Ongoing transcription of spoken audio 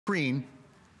screen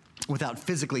without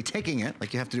physically taking it,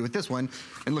 like you have to do with this one,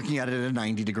 and looking at it at a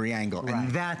 90-degree angle. Right. And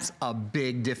that's a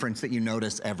big difference that you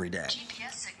notice every day.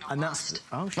 And that's,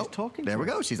 oh, she's talking There we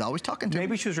go, she's always talking to me.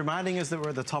 Maybe she was reminding us that we're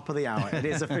at the top of the hour. It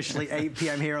is officially 8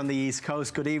 p.m. here on the East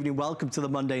Coast. Good evening, welcome to the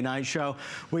Monday Night Show.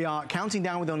 We are counting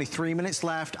down with only 3 minutes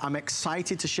left. I'm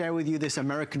excited to share with you this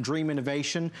American Dream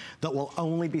innovation that will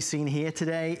only be seen here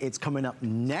today. It's coming up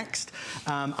next.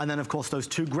 And then, of course, those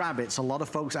two Grab-Its. A lot of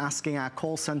folks asking our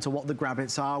call center what the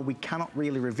Grab-Its are. We cannot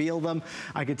really reveal them.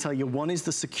 I can tell you one is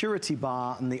the security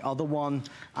bar, and the other one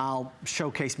I'll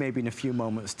showcase maybe in a few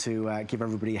moments to give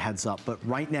everybody a heads up. But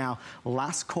right now,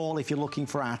 last call if you're looking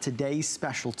for our today's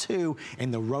special too,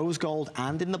 in the rose gold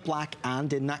and in the black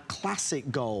and in that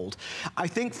classic gold. I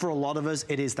think for a lot of us,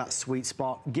 it is that sweet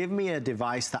spot. Give me a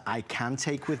device that I can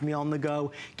take with me on the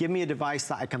go. Give me a device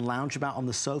that I can lounge about on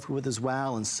the sofa with as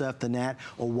well and surf the net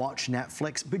or watch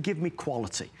Netflix, but give me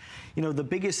quality. You know, the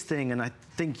biggest thing, and I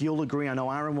think you'll agree, I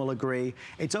know Aaron will agree,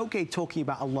 it's okay talking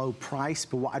about a low price,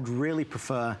 but what I'd really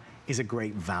prefer is a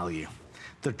great value.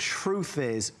 The truth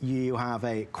is you have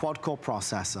a quad-core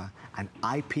processor, an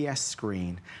IPS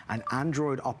screen, an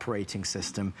Android operating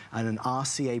system, and an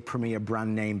RCA Premier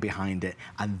brand name behind it.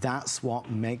 And that's what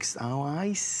makes, oh,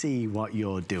 I see what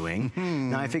you're doing.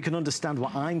 Now, if you can understand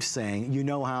what I'm saying, you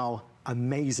know how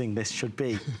amazing this should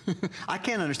be. I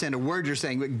can't understand a word you're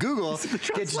saying, but Google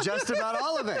gets just about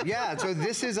all of it. Yeah, so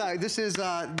this is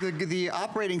the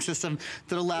operating system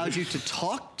that allows you to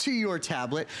talk to your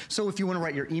tablet. So if you want to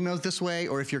write your emails this way,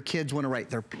 or if your kids want to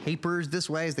write their papers this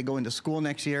way as they go into school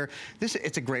next year,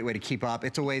 it's a great way to keep up.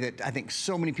 It's a way that I think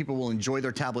so many people will enjoy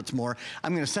their tablets more.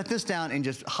 I'm going to set this down and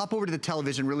just hop over to the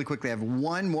television really quickly. I have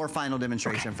one more final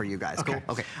demonstration for you guys. Okay. Cool?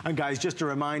 Okay. And guys, just a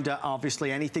reminder,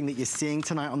 obviously anything that you're seeing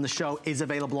tonight on the show is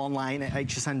available online at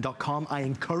hsn.com. I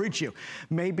encourage you.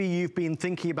 Maybe you've been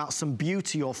thinking about some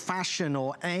beauty or fashion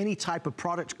or any type of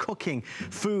product, cooking,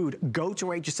 food. Go to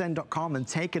hsn.com and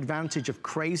take advantage of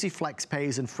crazy flex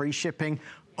pays and free shipping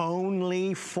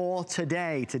only for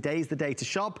today. Today's the day to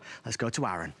shop. Let's go to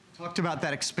Aaron. Talked about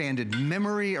that expanded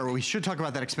memory, or we should talk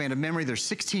about that expanded memory. There's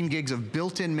 16 gigs of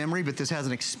built-in memory, but this has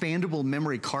an expandable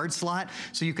memory card slot,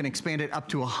 so you can expand it up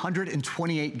to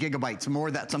 128 gigabytes more.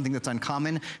 That's something that's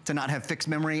uncommon to not have fixed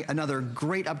memory. Another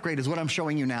great upgrade is what I'm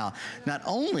showing you now. Not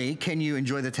only can you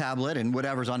enjoy the tablet and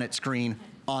whatever's on its screen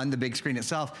on the big screen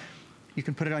itself, you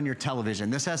can put it on your television.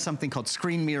 This has something called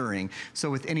screen mirroring.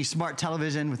 So with any smart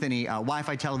television, with any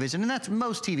Wi-Fi television, and that's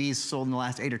most TVs sold in the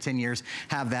last 8 or 10 years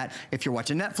have that. If you're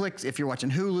watching Netflix, if you're watching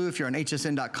Hulu, if you're on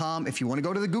hsn.com, if you want to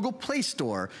go to the Google Play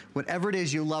Store, whatever it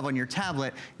is you love on your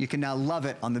tablet, you can now love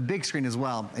it on the big screen as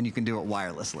well, and you can do it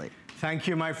wirelessly. Thank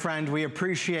you, my friend. We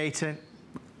appreciate it.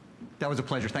 That was a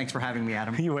pleasure. Thanks for having me,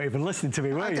 Adam. You weren't even listening to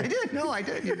me, were you? I did. No, I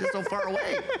did. You're just so far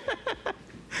away.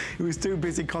 He was too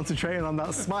busy concentrating on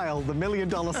that smile, the $1 million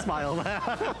smile there.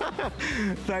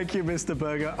 Thank you, Mr.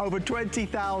 Berger. Over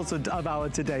 20,000 of our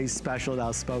today's special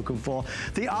now spoken for.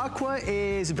 The Aqua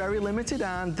is very limited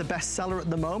and the best seller at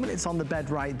the moment. It's on the bed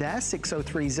right there,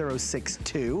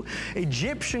 603062.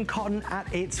 Egyptian cotton at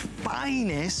its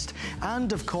finest,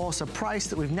 and of course, a price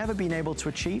that we've never been able to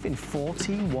achieve in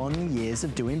 41 years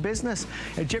of doing business.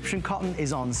 Egyptian cotton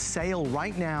is on sale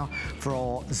right now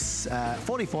for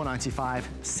 $44.95.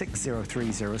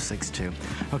 603062.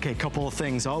 Okay, couple of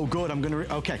things. Oh, good. I'm gonna.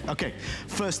 Okay.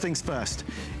 First things first.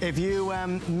 If you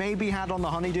maybe had on the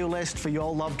honeydew list for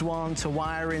your loved one to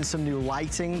wire in some new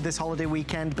lighting this holiday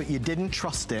weekend, but you didn't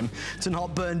trust him to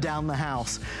not burn down the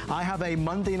house, I have a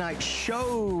Monday night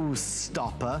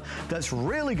showstopper that's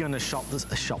really going to stop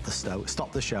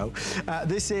the show.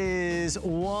 This is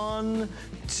 1,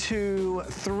 2,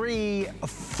 3,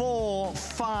 4,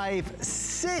 5,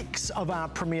 6 of our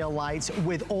Premier lights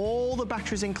with all the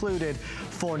batteries included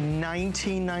for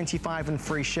 $19.95 and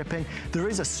free shipping. There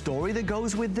is a story that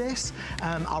goes with this.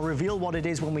 I'll reveal what it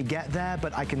is when we get there,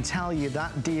 but I can tell you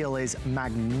that deal is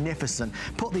magnificent.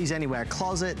 Put these anywhere,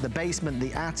 closet, the basement,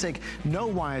 the attic. No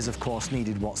wires, of course,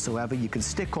 needed whatsoever. You can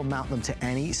stick or mount them to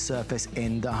any surface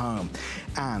in the home.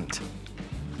 And,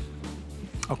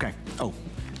 okay, oh,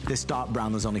 this dark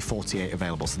brown, there's only 48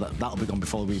 available, so that'll be gone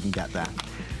before we even get there.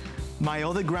 My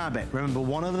other Grab-It, remember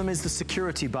one of them is the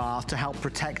security bar to help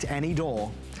protect any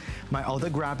door. My other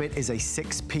grab it is a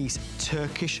 6-piece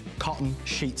Turkish cotton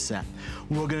sheet set.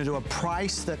 We're gonna do a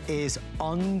price that is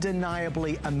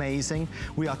undeniably amazing.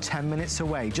 We are 10 minutes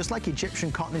away. Just like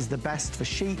Egyptian cotton is the best for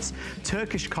sheets,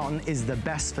 Turkish cotton is the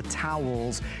best for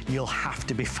towels. You'll have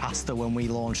to be faster when we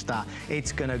launch that.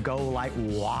 It's gonna go like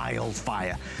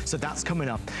wildfire. So that's coming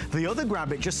up. The other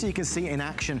grab it, just so you can see it in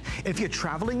action, if you're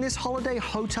traveling this holiday,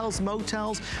 hotels,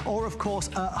 motels, or of course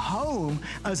at home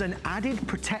as an added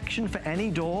protection for any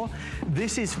door,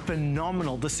 this is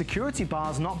phenomenal. The security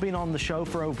bar's not been on the show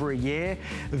for over a year.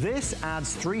 This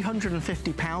adds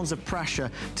 350 pounds of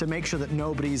pressure to make sure that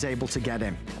nobody's able to get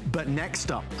in. But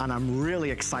next up, and I'm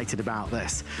really excited about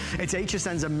this, it's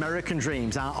HSN's American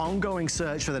Dreams, our ongoing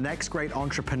search for the next great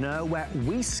entrepreneur, where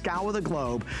we scour the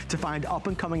globe to find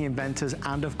up-and-coming inventors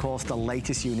and, of course, the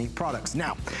latest unique products.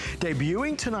 Now,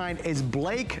 debuting tonight is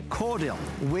Blake Cordial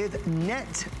with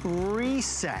Net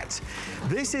Reset.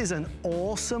 This is an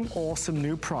awesome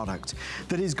new product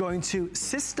that is going to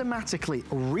systematically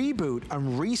reboot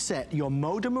and reset your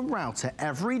modem and router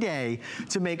every day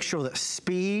to make sure that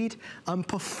speed and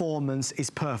performance is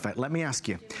perfect. Let me ask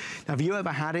you, have you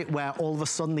ever had it where all of a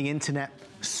sudden the internet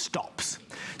stops?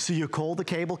 So you call the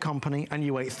cable company and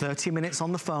you wait 30 minutes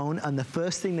on the phone, and the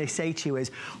first thing they say to you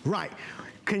is, right,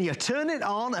 can you turn it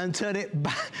on and turn it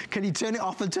back? Can you turn it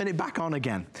off and turn it back on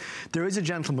again? There is a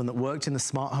gentleman that worked in the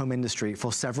smart home industry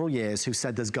for several years who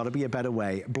said there's got to be a better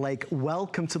way. Blake,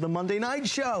 welcome to the Monday Night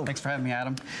Show. Thanks for having me,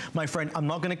 Adam. My friend, I'm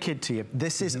not going to kid to you.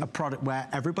 This is a product where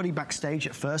everybody backstage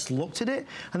at first looked at it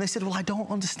and they said, well, I don't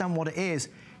understand what it is.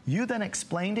 You then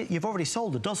explained it. You've already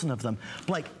sold a dozen of them.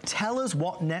 Blake, tell us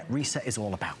what Net Reset is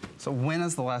all about. So when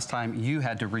is the last time you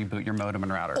had to reboot your modem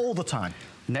and router? All the time.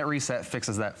 Net Reset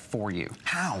fixes that for you.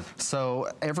 How? So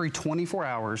every 24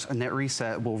 hours, a Net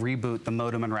Reset will reboot the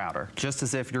modem and router, just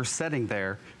as if you're sitting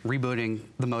there rebooting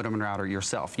the modem and router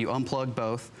yourself. You unplug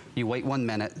both, you wait 1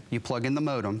 minute, you plug in the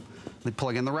modem, you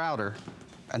plug in the router,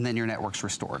 and then your network's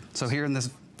restored. So here in this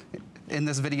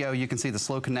video, you can see the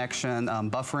slow connection,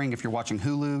 buffering if you're watching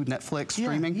Hulu, Netflix,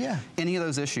 streaming. Yeah. Any of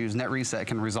those issues, Net Reset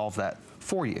can resolve that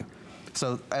for you.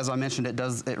 So as I mentioned, it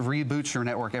reboots your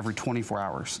network every 24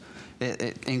 hours.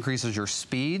 It increases your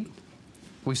speed.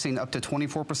 We've seen up to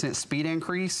 24% speed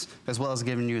increase, as well as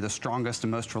giving you the strongest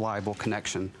and most reliable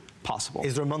connection possible.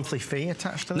 Is there a monthly fee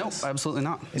attached to this? No, absolutely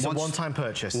not. It's a one-time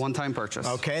purchase? One-time purchase.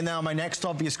 Okay, now my next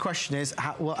obvious question is,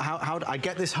 how do I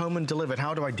get this home and delivered?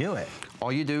 How do I do it?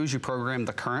 All you do is you program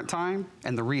the current time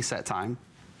and the reset time,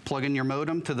 plug in your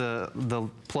modem to the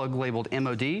plug labeled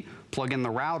MOD, plug in the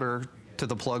router to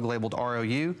the plug labeled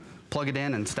ROU, plug it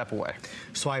in and step away.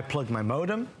 So I plug my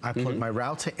modem, I plug my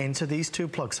router into these two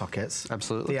plug sockets.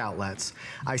 Absolutely. The outlets.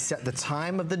 I set the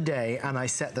time of the day and I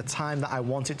set the time that I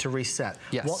want it to reset.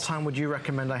 Yes. What time would you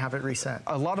recommend I have it reset?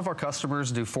 A lot of our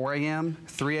customers do 4 a.m.,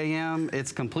 3 a.m.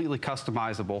 It's completely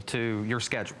customizable to your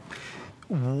schedule.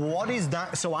 What is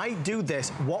that? So I do this,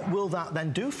 what will that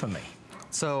then do for me?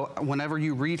 So whenever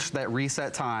you reach that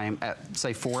reset time at,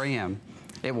 say, 4 a.m.,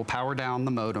 it will power down the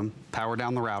modem, power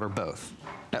down the router, both.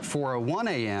 At 4:01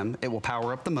 a.m., it will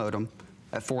power up the modem.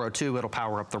 At 4:02, it'll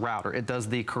power up the router. It does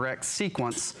the correct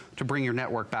sequence to bring your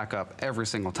network back up every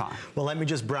single time. Well, let me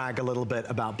just brag a little bit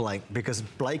about Blake, because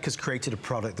Blake has created a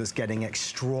product that's getting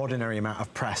extraordinary amount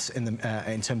of press in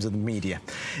terms of the media.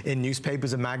 In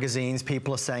newspapers and magazines,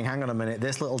 people are saying, hang on a minute,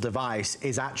 this little device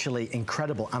is actually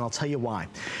incredible, and I'll tell you why.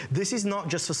 This is not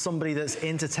just for somebody that's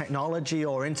into technology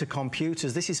or into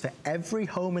computers. This is for every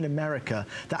home in America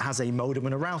that has a modem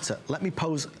and a router. Let me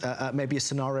pose maybe a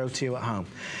scenario to you at home.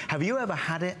 Have you ever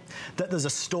had it that there's a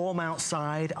storm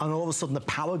outside and all of a sudden the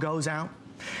power goes out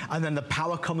and then the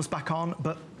power comes back on,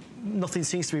 but nothing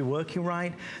seems to be working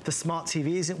right? The smart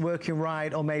TV isn't working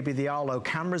right, or maybe the Arlo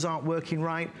cameras aren't working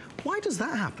right. Why does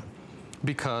that happen?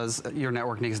 Because your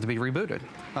network needs to be rebooted.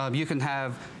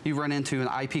 You run into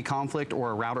an IP conflict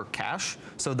or a router cache,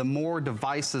 so the more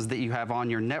devices that you have on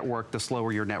your network, the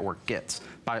slower your network gets.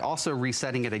 By also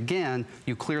resetting it again,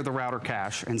 you clear the router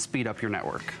cache and speed up your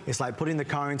network. It's like putting the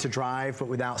car into drive, but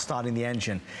without starting the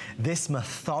engine. This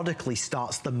methodically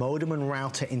starts the modem and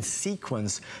router in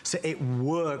sequence, so it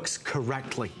works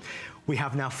correctly. We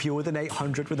have now fewer than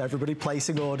 800 with everybody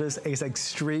placing orders. It's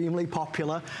extremely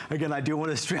popular. Again, I do want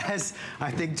to stress,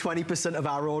 I think 20% of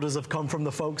our orders have come from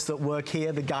the folks that work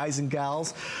here, the guys and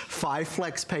gals. 5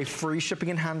 Flex Pay free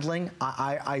shipping and handling.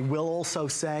 I will also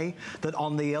say that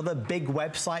on the other big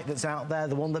website that's out there,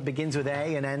 the one that begins with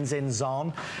A and ends in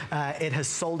Zon, it has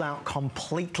sold out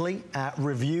completely.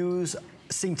 Reviews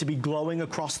seem to be glowing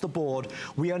across the board.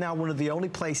 We are now one of the only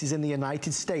places in the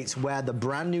United States where the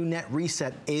brand new Net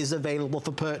Reset is available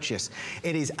for purchase.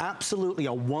 It is absolutely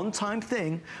a one-time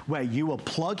thing where you will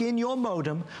plug in your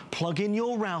modem, plug in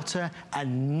your router,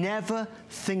 and never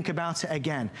think about it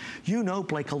again. You know,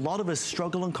 Blake, a lot of us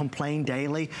struggle and complain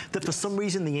daily that for some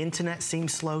reason the internet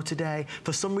seems slow today.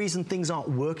 For some reason things aren't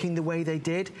working the way they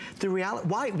did. The reality,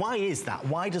 why is that?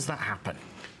 Why does that happen?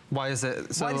 Why is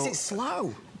it? Why is it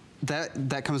slow?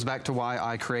 That comes back to why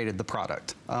I created the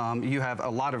product. You have a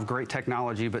lot of great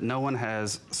technology, but no one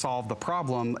has solved the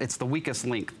problem. It's the weakest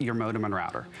link, your modem and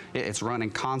router. It's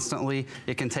running constantly.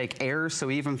 It can take errors,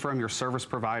 so even from your service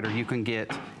provider, you can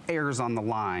get errors on the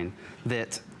line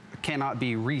that cannot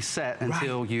be reset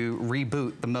until you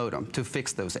reboot the modem to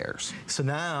fix those errors. So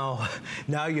now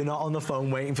you're not on the phone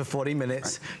waiting for 40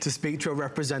 minutes to speak to a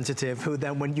representative who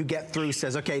then, when you get through,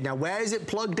 says, okay, now where is it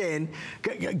plugged in?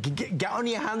 Get on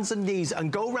your hands and knees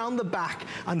and go around the back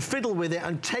and fiddle with it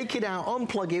and take it out,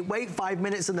 unplug it, wait 5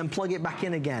 minutes and then plug it back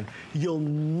in again. You'll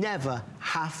never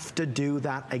have to do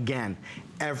that again.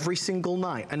 Every single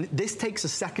night. And this takes a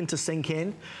second to sink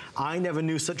in. I never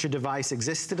knew such a device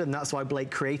existed, and that's why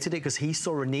Blake created it, because he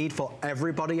saw a need for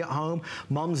everybody at home.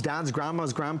 Moms, dads,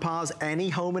 grandmas, grandpas, any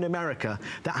home in America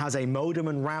that has a modem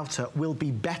and router will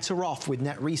be better off with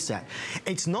Net Reset.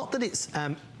 It's not that it's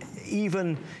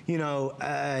even, you know,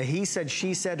 he said,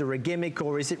 she said, or a gimmick,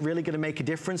 or is it really going to make a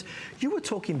difference? You were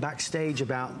talking backstage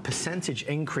about percentage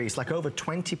increase, like over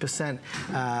 20%.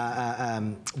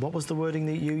 What was the wording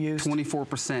that you used?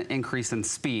 24% increase in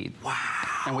speed. Wow.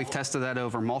 And we've tested that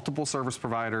over multiple service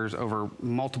providers over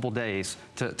multiple days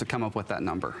to come up with that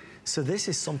number. So this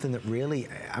is something that really,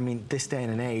 I mean, this day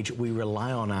and age, we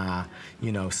rely on our,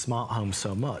 you know, smart homes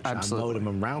so much, Absolutely. Our modem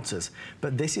and routers.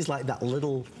 But this is like that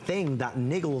little thing, that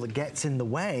niggle that gets in the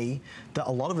way that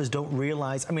a lot of us don't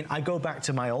realize. I mean, I go back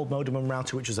to my old modem and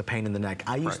router, which was a pain in the neck.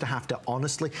 I used to have to,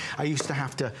 honestly, I used to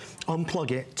have to unplug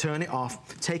it, turn it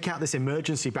off, take out this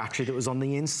emergency battery that was on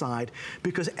the inside,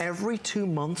 because every 2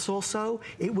 months or so,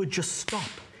 it would just stop.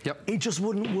 Yep. It just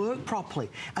wouldn't work properly.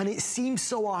 And it seems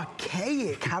so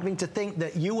archaic having to think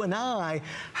that you and I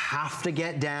have to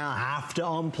get down, have to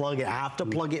unplug it, have to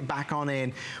plug it back on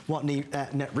in. What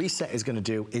Net Reset is going to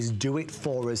do is do it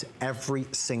for us every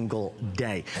single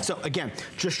day. So again,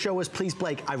 just show us, please,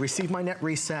 Blake, I received my Net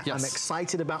Reset. Yes. I'm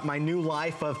excited about my new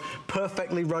life of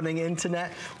perfectly running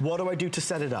internet. What do I do to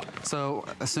set it up? So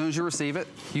as soon as you receive it,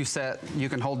 you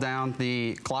can hold down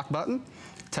the clock button,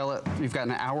 tell it you've got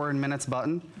an hour and minutes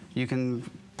button. You can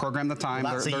program the time.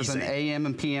 Well, there's an AM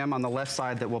and PM on the left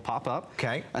side that will pop up.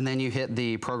 Okay. And then you hit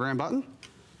the program button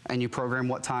and you program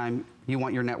what time you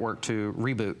want your network to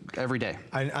reboot every day.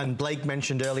 And Blake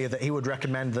mentioned earlier that he would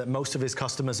recommend that most of his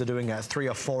customers are doing it at 3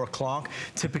 or 4 o'clock,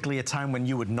 typically a time when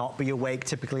you would not be awake,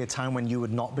 typically a time when you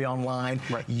would not be online,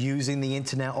 using the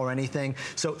internet or anything.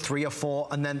 So 3 or 4,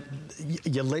 and then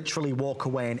you literally walk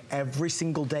away, and every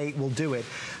single day it will do it.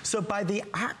 So by the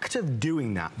act of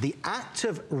doing that, the act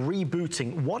of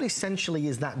rebooting, what essentially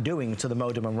is that doing to the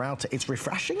modem and router? It's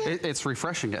refreshing it? It's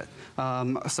refreshing it.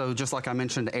 So just like I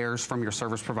mentioned, errors from your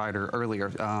service provider earlier,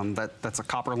 that's a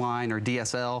copper line or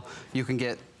DSL, you can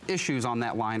get issues on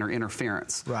that line or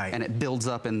interference. Right. And it builds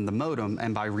up in the modem,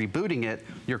 and by rebooting it,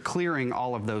 you're clearing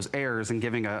all of those errors and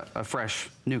giving a fresh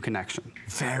new connection.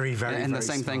 Very, very, And very the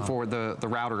same thing for the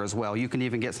router as well. You can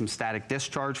even get some static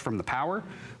discharge from the power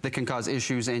that can cause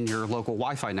issues in your local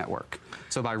Wi-Fi network.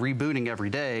 So by rebooting every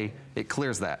day, it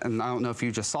clears that. And I don't know if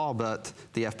you just saw, but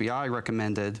the FBI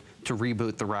recommended to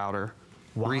reboot the router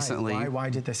recently. Why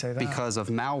did they say that? Because of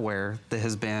malware that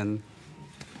has been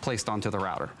placed onto the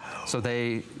router. So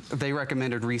they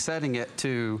recommended resetting it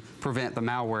to prevent the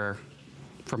malware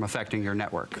from affecting your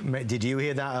network. Did you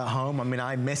hear that at home? I mean,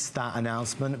 I missed that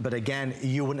announcement, but again,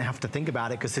 you wouldn't have to think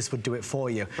about it because this would do it for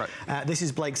you. Right. This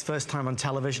is Blake's first time on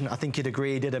television. I think you'd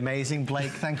agree he did amazing.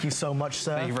 Blake, thank you so much,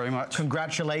 sir. Thank you very much.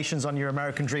 Congratulations on your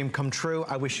American dream come true.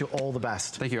 I wish you all the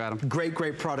best. Thank you, Adam. Great,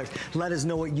 great product. Let us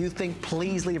know what you think.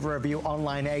 Please leave a review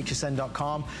online at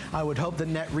hsn.com. I would hope that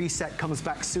Net Reset comes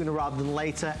back sooner rather than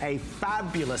later. A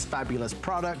fabulous, fabulous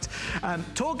product.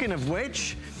 Talking of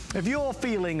which, if you're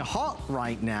feeling hot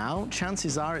right now,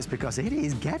 chances are it's because it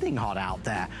is getting hot out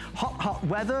there. Hot, hot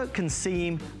weather can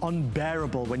seem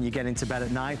unbearable when you get into bed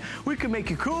at night. We can make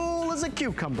you cool as a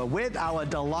cucumber with our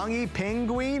DeLonghi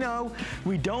Pinguino.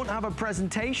 We don't have a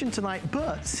presentation tonight,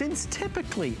 but since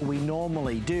typically we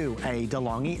normally do a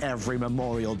DeLonghi every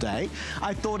Memorial Day,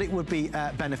 I thought it would be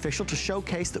beneficial to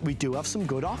showcase that we do have some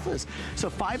good offers. So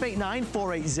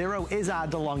 589480 is our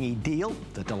DeLonghi deal.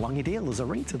 The DeLonghi deal, there's a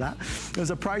ring to that.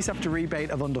 There's a price price after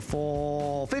rebate of under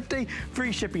 $450,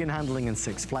 free shipping and handling and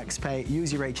 6 flex pay.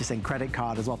 Use your HSN credit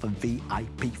card as well for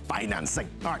VIP financing.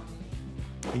 All right,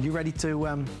 are you ready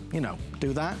to, you know,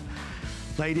 do that?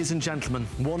 Ladies and gentlemen,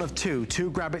 one of two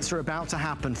grab-its are about to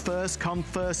happen. First come,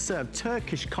 first serve.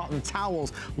 Turkish cotton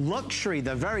towels, luxury,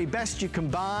 the very best you can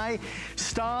buy.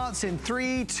 Starts in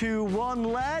 3, 2, 1,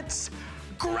 let's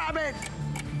grab it.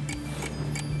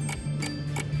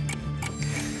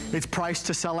 It's priced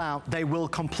to sell out. They will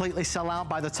completely sell out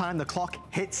by the time the clock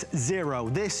hits 0.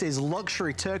 This is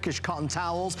luxury Turkish cotton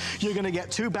towels. You're gonna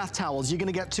get 2 bath towels, you're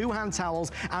gonna get 2 hand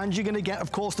towels, and you're gonna get, of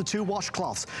course, the 2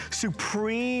 washcloths.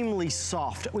 Supremely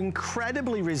soft,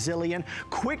 incredibly resilient,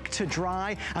 quick to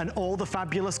dry, and all the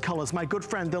fabulous colors. My good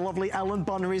friend, the lovely Ellen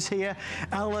Bonner is here.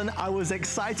 Ellen, I was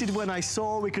excited when I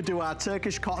saw we could do our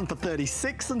Turkish cotton for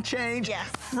 36 and change. Yes.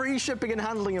 Free shipping and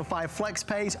handling and 5 flex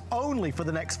pays only for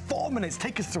the next 4 minutes.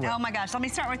 Take us through. Oh my gosh, let me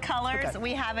start with colors. Okay.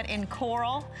 We have it in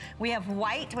coral. We have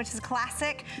white, which is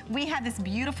classic. We have this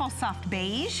beautiful soft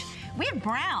beige. We have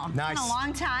brown. Nice. It's been a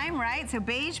long time, right? So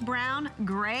beige, brown,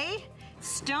 gray,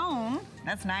 stone.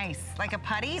 That's nice. Like a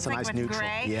putty. It's like nice with neutral.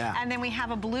 gray. Yeah. And then we have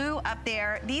a blue up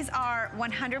there. These are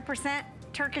 100%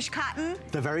 Turkish cotton.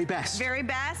 The very best. Very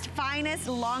best, finest,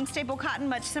 long staple cotton,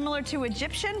 much similar to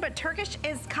Egyptian, but Turkish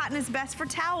cotton is best for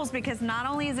towels because not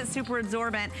only is it super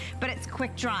absorbent, but it's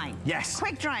quick drying. Yes.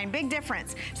 Quick drying, big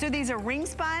difference. So these are ring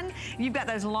spun. You've got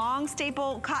those long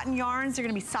staple cotton yarns. They're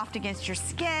gonna be soft against your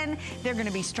skin. They're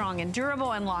gonna be strong and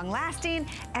durable and long lasting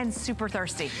and super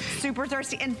thirsty. Super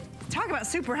thirsty. And talk about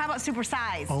super, how about super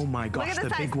size? Oh my gosh, look at the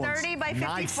the size, big ones. 30 by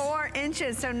 54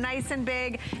 inches, so nice and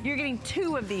big. You're getting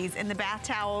 2 of these in the bath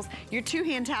towels, your 2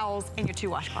 hand towels, and your 2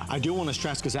 washcloths. I do want to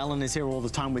stress, because Ellen is here all the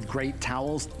time with great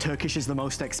towels, Turkish is the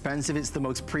most expensive, it's the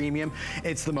most premium,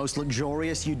 it's the most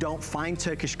luxurious. You don't find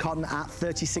Turkish cotton at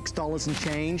 $36 and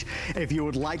change. If you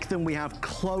would like them, we have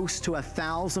close to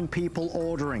 1,000 people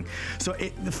ordering. So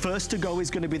the first to go is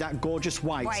going to be that gorgeous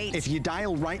white. If you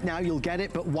dial right now, you'll get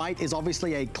it, but white is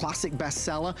obviously a classic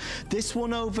bestseller. This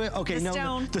one over, okay, the no,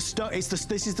 stone. the stone,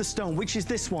 this is the stone. Which is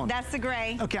this one? That's the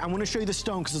gray. Okay, I'm going to show you the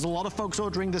stone, because there's a lot of folks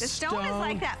ordering the stone. Stone is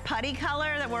like that putty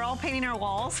color that we're all painting our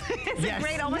walls. It's a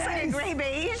great, almost like a gray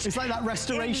beige. It's like that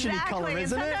restoration color,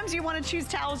 isn't it? Sometimes you want to choose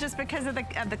towels just because of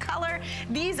the color.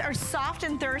 These are soft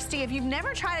and thirsty. If you've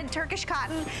never tried Turkish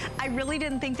cotton, I really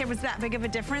didn't think there was that big of a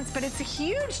difference, but it's a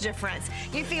huge difference.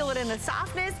 You feel it in the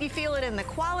softness, you feel it in the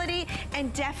quality,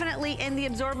 and definitely in the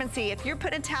absorbency. If you're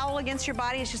putting a towel against your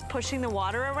body, it's just pushing the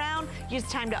water around,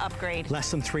 it's time to upgrade.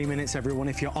 Less than 3 minutes, everyone.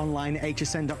 If you're online,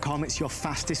 hsn.com, it's your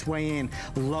fastest way in.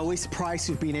 Lowest price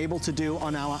we've been able to do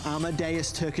on our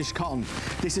Amadeus Turkish cotton.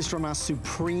 This is from our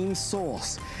supreme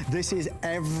source. This is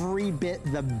every bit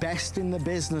the best in the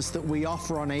business that we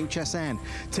offer on HSN.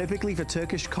 Typically for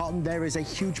Turkish cotton, there is a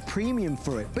huge premium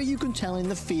for it, but you can tell in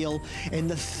the feel, in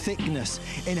the thickness,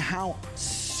 in how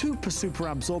super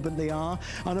absorbent they are.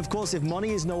 And of course, if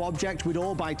money is no object, we'd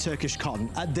all buy Turkish cotton.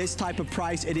 At this type of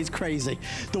price, it is crazy.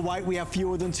 The white, we have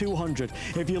fewer than 200.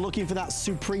 If you're looking for that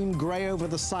supreme gray over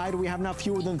the side, we have now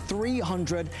fewer than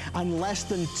 300 and less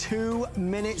than 2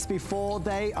 minutes before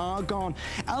they are gone.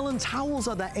 Ellen, towels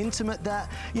are that intimate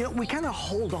that, you know, we kind of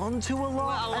hold on to a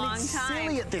lot. Well, and it's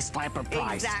silly at this type of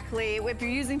price. Exactly. If you're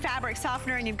using fabric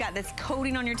softener and you've got this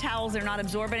coating on your towels, they're not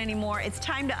absorbent anymore. It's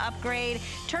time to upgrade.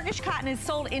 Turkish cotton is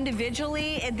sold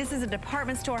individually. This is a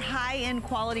department store high-end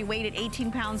quality, weight at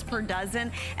 18 pounds per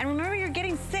dozen. And remember, you're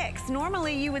getting 6.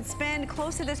 Normally, you would spend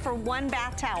close to this for 1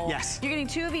 bath towel. Yes. You're getting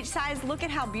 2 of each size. Look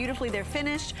at how beautifully they're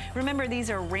finished. Remember, these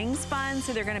are ring spun,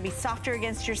 so they're going to be softer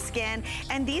against your skin.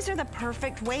 And these are the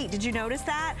perfect weight. Did you notice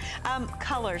that?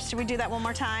 Colors. Should we do that one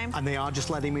more time? And they are just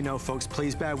letting me know, folks,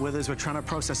 please bear with us. We're trying to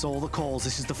process all the calls.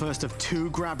 This is the first of 2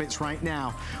 grab-its right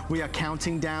now. We are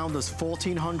counting down. There's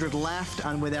 1,400 left,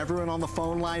 and with everyone on the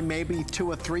phone line, maybe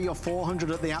 200 or 300 or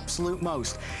 400 at the absolute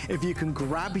most. If you can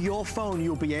grab your phone,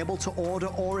 you'll be able to order,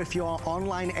 or if you're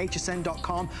online,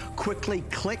 hsn.com, quickly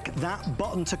click that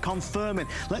button to confirm it.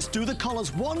 Let's do the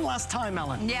colors one last time,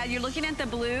 Ellen. Yeah, you're looking at the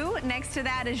blue. Next to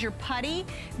that is your putty.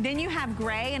 Then you have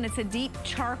gray, and it's a deep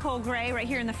charcoal gray right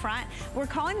here in the front. We're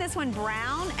calling this one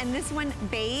brown and this one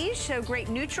beige, so great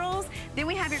neutrals. Then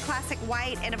we have your classic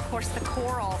white and, of course, the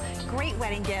coral. Great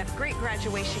wedding gift, great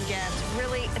graduation gift.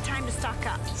 Really a time to stock up.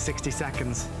 up. 60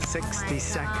 seconds. 60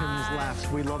 seconds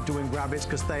left. We love doing grab-its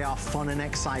because they are fun and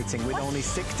exciting with only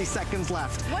 60 seconds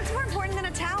left. What's more important than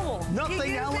a towel?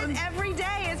 Nothing, Ellen. You use it every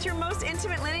day. It's your most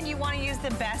intimate linen. You want to use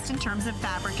the best in terms of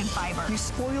fabric and fiber. You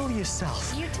spoil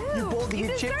yourself. You do. You bought the You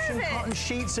Egyptian deserve it. cotton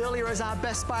sheets earlier as our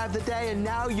best buy of the day, and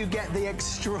now you get the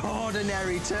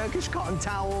extraordinary Turkish cotton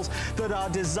towels that are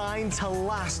designed to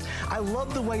last. I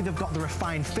love the way they've got the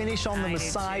refined finish on them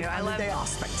aside. I mean, they are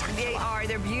spectacular. They are.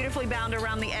 They're beautifully bound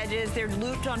around the edges. They're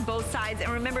looped on both sides.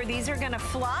 And remember, these are going to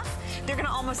fluff. They're going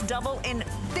to almost double in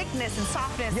thickness and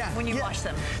softness when you wash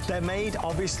them. They're made,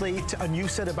 obviously, and you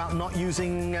said about not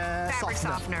using fabric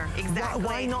softener. Exactly.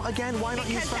 Why not, again? Why not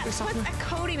use fabric softener? Because that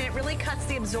puts a coating. It really cuts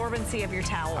the absorbency of your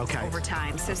towels over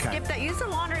time. So skip that. Use the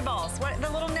laundry balls. What, the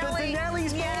little Nelly? The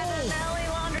Nelly's balls. Yeah, the Nelly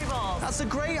laundry balls. That's a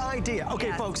great idea.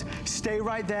 Okay, folks, stay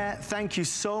right there. Thank you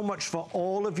so much for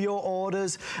all of your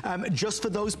orders. Just for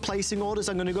those placing orders,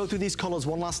 I'm going to go through these colors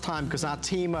one last time because our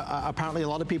team, apparently a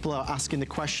lot of people are asking the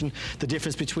question, the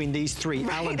difference between these three.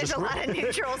 Right, Alan, there's a lot of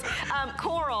neutrals.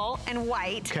 Coral and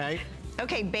white. Okay.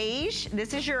 Okay, beige.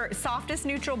 This is your softest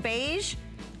neutral beige.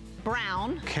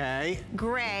 Brown. Okay.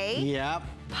 Gray. Yep.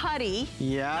 Putty.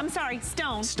 Yeah. I'm sorry,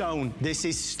 stone. Stone. This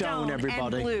is stone,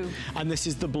 everybody. And blue. And this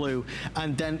is the blue.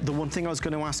 And then the one thing I was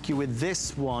going to ask you with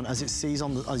this one, as it sees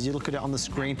on the, as you look at it on the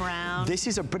screen, brown. This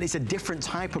is but it's a different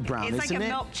type of brown, isn't it? It's like a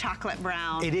milk chocolate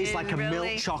brown. It is like a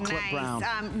milk chocolate brown.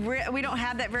 We don't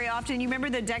have that very often. You remember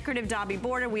the decorative Dobby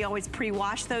border? We always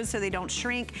pre-wash those so they don't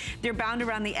shrink. They're bound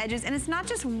around the edges. And it's not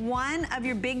just one of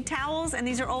your big towels, and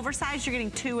these are oversized. You're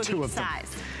getting two of each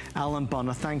size. Alan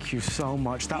Bonner, thank you so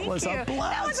much. That was a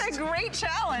blast. That was a great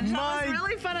challenge. That was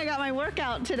really fun. I got my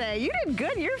workout today. You did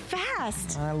good. You're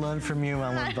fast. I learned from you,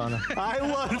 Alan Bonner. I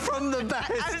learned from the best.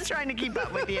 I was trying to keep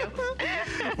up with you.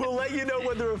 We'll let you know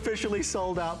when they're officially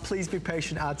sold out. Please be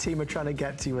patient. Our team are trying to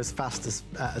get to you as fast as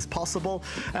possible.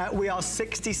 We are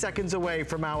 60 seconds away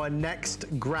from our next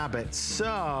Grab It,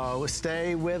 so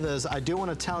stay with us. I do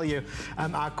want to tell you,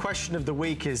 our question of the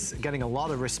week is getting a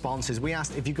lot of responses. We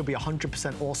asked if you could be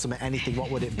 100% awesome at anything,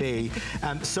 what would it be?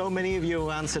 So many of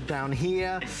you answered down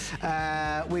here.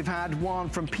 We've had one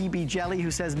from PB Jelly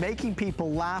who says making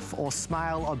people laugh or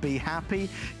smile or be happy.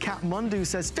 Cat Mundu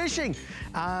says fishing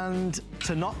and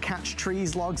to not catch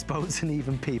trees, logs, boats, and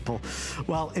even people.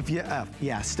 Well, if you,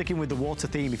 sticking with the water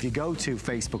theme, if you go to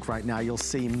Facebook right now, you'll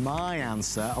see my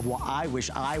answer of what I wish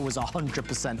I was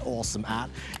 100% awesome at.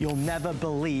 You'll never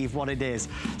believe what it is.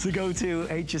 So go to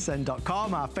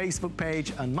hsn.com, our Facebook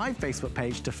page, and my Facebook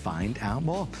page to find out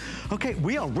more. Okay,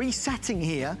 we are resetting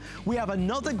here. We have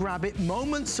another Grab It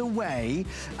moments away.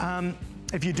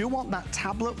 If you do want that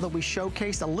tablet that we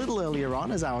showcased a little earlier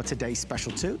on as our today's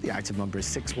special too, the item number is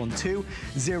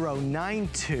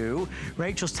 612092.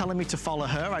 Rachel's telling me to follow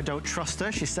her. I don't trust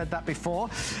her. She said that before.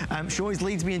 She always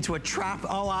leads me into a trap.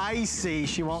 Oh, I see.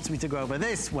 She wants me to go over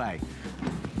this way.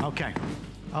 Okay.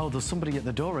 Oh, there's somebody at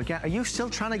the door again. Are you still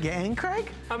trying to get in,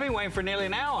 Craig? I've been waiting for nearly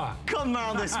an hour. Come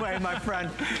round this way, my friend.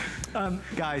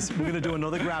 Guys, we're going to do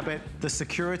another Grab It. The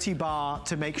security bar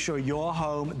to make sure your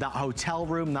home, that hotel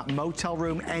room, that motel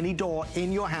room, any door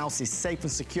in your house is safe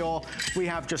and secure. We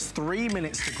have just 3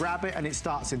 minutes to grab it, and it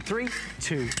starts in 3,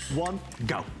 2, 1,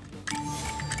 go.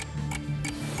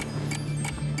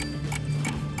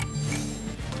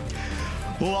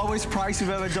 Lowest price we've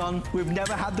ever done. We've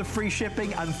never had the free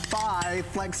shipping and 5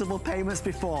 flexible payments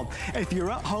before. If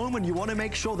you're at home and you want to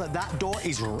make sure that that door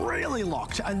is really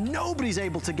locked and nobody's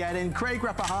able to get in, Craig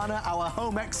Rapahana, our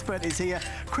home expert, is here.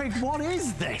 Craig, what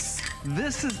is this?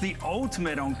 This is the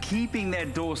ultimate on keeping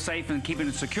that door safe and keeping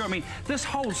it secure. I mean, this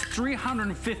holds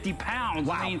 350 pounds.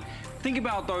 Wow. I mean, think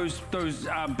about those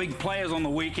big players on the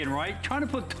weekend, right? Trying to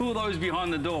put 2 of those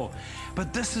behind the door.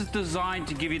 But this is designed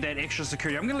to give you that extra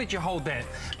security. I'm gonna let you hold that.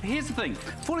 But here's the thing,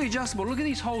 fully adjustable. Look at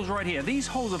these holes right here. These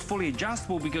holes are fully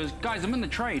adjustable because, guys, I'm in the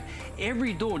trade.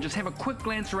 Every door, just have a quick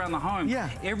glance around the home. Yeah.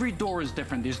 Every door is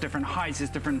different. There's different heights, there's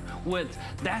different widths.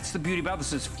 That's the beauty about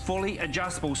this, is fully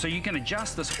adjustable. So you can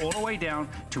adjust this all the way down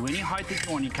to any height that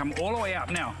you want. You come all the way up.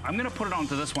 Now, I'm gonna put it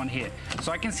onto this one here.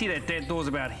 So I can see that that door's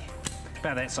about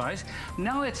that size.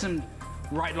 Now it's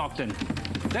right locked in.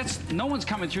 No one's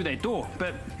coming through that door.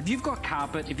 But if you've got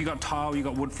carpet, if you've got tile, you've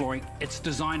got wood flooring, it's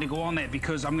designed to go on that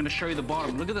because I'm going to show you the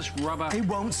bottom. Look at this rubber. It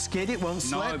won't skid, it won't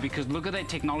slip. No, because look at that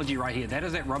technology right here. That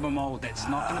is that rubber mold. That's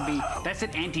not going to be, that's an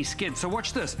anti-skid. So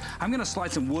watch this. I'm going to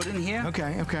slide some wood in here.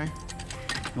 Okay, okay.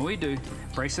 All you do,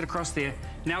 brace it across there.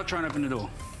 Now try and open the door.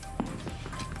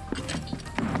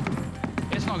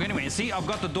 It's not going anywhere. See, I've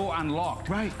got the door unlocked.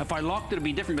 Right. If I locked it, it'd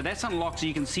be different, but that's unlocked so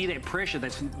you can see that pressure.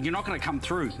 You're not going to come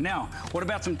through. Now, what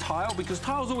about some tile? Because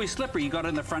tile's always slippery. You got it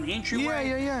in the front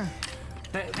entryway. Yeah.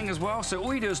 that thing as well. So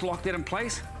all you do is lock that in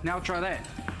place. Now try that.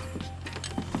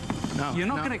 No, you're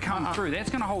not going to come through. That's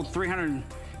going to hold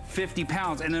 350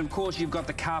 pounds. And then, of course, you've got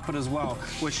the carpet as well,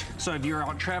 which, so if you're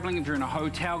out traveling, if you're in a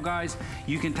hotel, guys,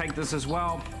 you can take this as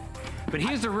well. But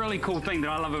here's the really cool thing that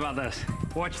I love about this.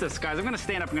 Watch this, guys. I'm going to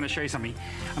stand up. I'm going to show you something.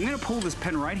 I'm going to pull this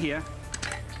pin right here.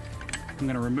 I'm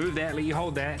going to remove that, let you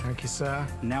hold that. Thank you, sir.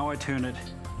 Now I turn it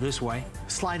this way.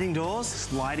 Sliding doors?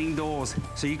 Sliding doors.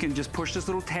 So you can just push this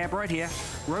little tab right here,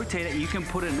 rotate it, and you can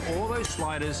put in all those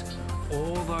sliders,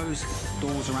 all those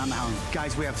doors around the home.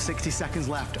 Guys, we have 60 seconds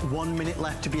left, 1 minute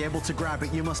left to be able to grab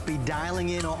it. You must be dialing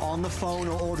in or on the phone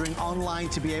or ordering online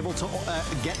to be able to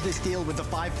get this deal with the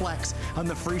 5 Flex and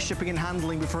the free shipping and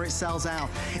handling before it sells out.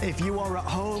 If you are at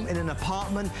home, in an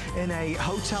apartment, in a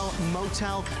hotel,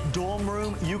 motel, dorm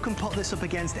room, you can put this up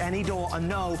against any door and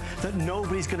know that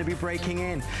nobody's going to be breaking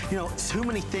in. You know, too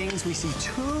many things, we see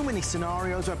too many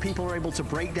scenarios where people are able to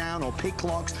break down or pick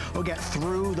locks or get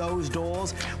through those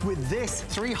doors. With this,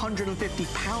 350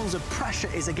 pounds of pressure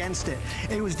is against it.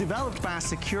 It was developed by a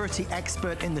security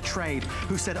expert in the trade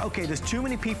who said, okay, there's too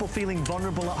many people feeling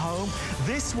vulnerable at home.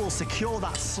 This will secure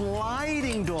that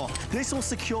sliding door. This will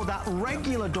secure that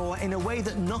regular door in a way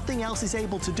that nothing else is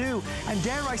able to do. And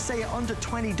dare I say, at under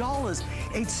 $20,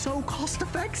 it's so cost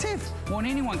effective. Well, and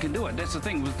anyone can do it. That's the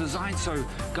thing. It was designed so,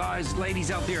 guys, ladies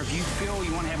out there, if you feel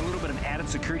you want to have a little bit of added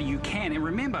security, you can. And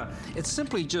remember, it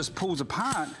simply just pulls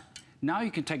apart. Now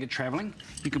you can take it traveling.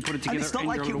 You can put it together. And it's not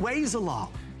like it weighs a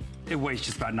lot. It weighs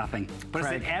just about nothing. But it's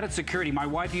that added security. My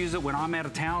wife uses it when I'm out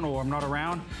of town or I'm not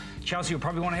around. Chelsea will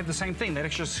probably want to have the same thing, that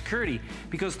extra security,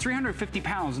 because 350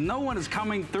 pounds, no one is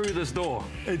coming through this door.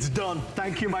 It's done.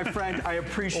 Thank you, my friend. I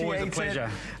appreciate it. Always a pleasure.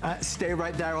 Stay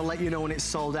right there. I'll let you know when it's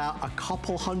sold out. A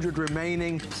couple hundred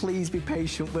remaining. Please be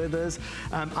patient with us.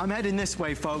 I'm heading this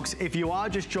way, folks. If you are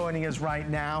just joining us right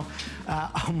now,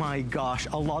 oh my gosh,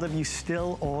 a lot of you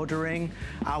still ordering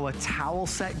our towel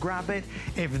set. Grab it.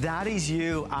 If that is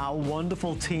you, our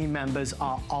wonderful team members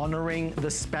are honoring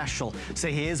the special. So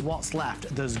here's what's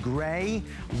left. There's gray,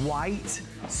 white,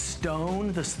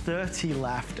 stone, there's 30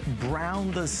 left,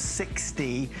 brown, there's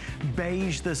 60,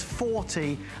 beige, there's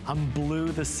 40, and blue,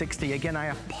 there's 60. Again, I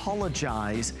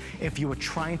apologize if you were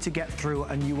trying to get through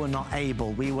and you were not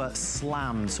able. We were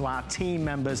slammed, so our team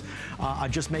members are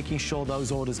just making sure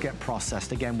those orders get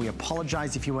processed. Again, we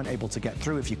apologize if you weren't able to get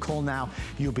through. If you call now,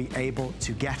 you'll be able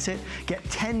to get it. Get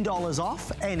 $10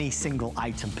 off any single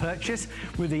item purchase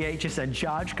with the HSN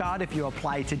charge card. If you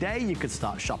apply today, you could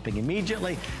start shopping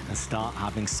immediately and start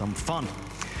having some fun.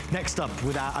 Next up,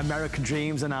 with our American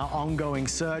Dreams and our ongoing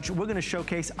search, we're going to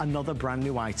showcase another brand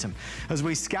new item. As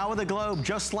we scour the globe,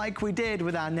 just like we did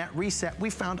with our net reset, we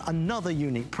found another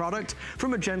unique product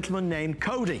from a gentleman named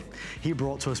Cody. He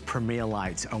brought to us Premier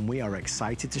Lights, and we are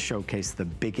excited to showcase the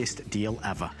biggest deal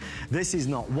ever. This is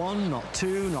not 1, not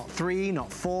 2, not 3,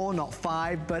 not 4, not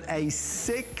 5, but a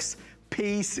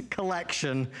 6-piece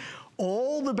collection.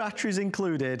 All the batteries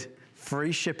included,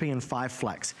 free shipping and 5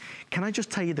 Flex. Can I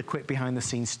just tell you the quick behind the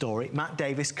scenes story? Matt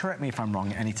Davis, correct me if I'm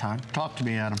wrong at any time. Talk to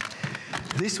me, Adam.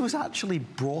 This was actually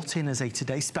brought in as a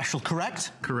Today Special,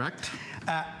 correct? Correct.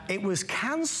 It was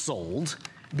cancelled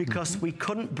because we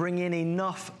couldn't bring in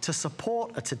enough to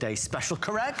support a Today Special,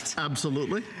 correct?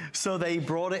 Absolutely. So they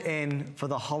brought it in for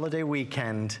the holiday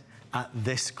weekend at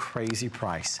this crazy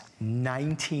price,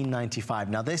 $19.95.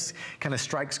 Now this kind of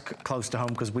strikes close to home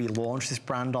because we launched this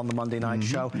brand on the Monday night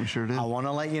show. We sure did. I want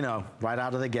to let you know, right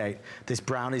out of the gate, this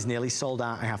brown is nearly sold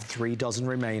out. I have 3 dozen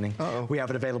remaining. We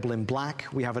have it available in black,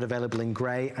 we have it available in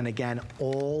gray, and again,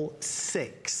 all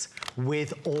 6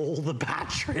 with all the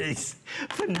batteries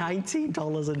for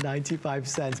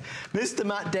 $19.95. Mr.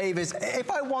 Matt Davis,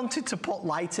 if I wanted to put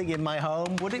lighting in my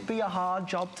home, would it be a hard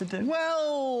job to do?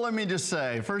 Well, let me just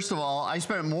say, first of all, I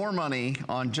spent more money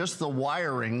on just the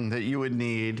wiring that you would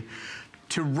need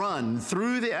to run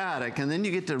through the attic, and then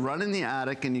you get to run in the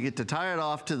attic and you get to tie it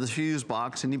off to the fuse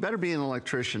box, and you better be an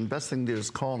electrician. Best thing to do is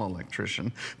call an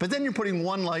electrician. But then you're putting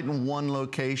one light in one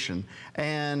location,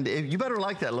 and you better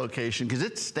like that location because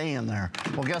it's staying there.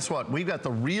 Well, guess what? We've got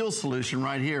the real solution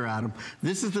right here, Adam.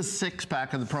 This is the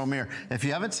 6-pack of the Premier. If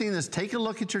you haven't seen this, take a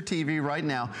look at your TV right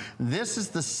now. This is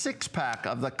the 6-pack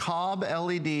of the Cobb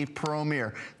LED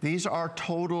Premier. These are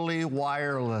totally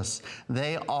wireless.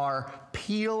 They are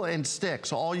peel and stick.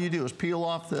 So all you do is peel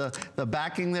off the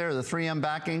backing there, the 3M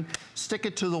backing, stick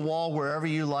it to the wall wherever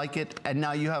you like it, and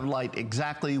now you have light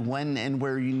exactly when and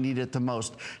where you need it the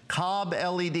most. Cobb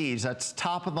LEDs, that's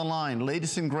top of the line,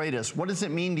 latest and greatest. What does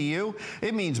it mean to you?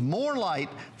 It means more light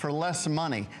for less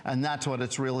money, and that's what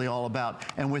it's really all about.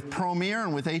 And with Premier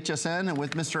and with HSN and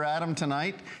with Mr. Adam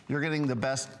tonight, you're getting the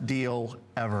best deal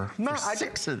ever. Matt, for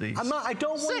 6 of these. Matt, I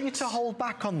don't want you to hold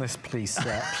back on this, please,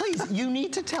 sir. Please, you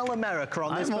need to tell America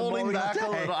on this Memorial Day. I'm holding back a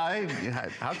little.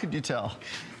 How could you tell?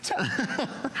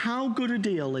 How good a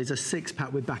deal is a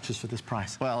 6-pack with batteries for this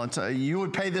price? Well, you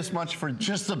would pay this much for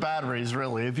just the batteries,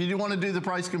 really. If you want to do the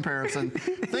price comparison,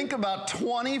 think about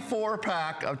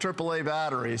 24-pack of AAA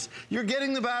batteries. You're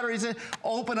getting the batteries in,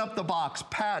 open up the box,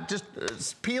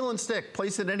 just peel and stick,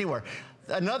 place it anywhere.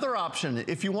 Another option,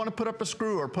 if you want to put up a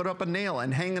screw or put up a nail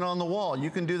and hang it on the wall, you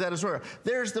can do that as well.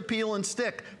 There's the peel and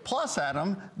stick. Plus,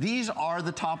 Adam, these are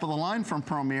the top of the line from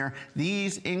Premier.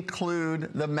 These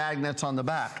include the magnets on the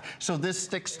back. So this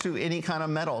sticks to any kind of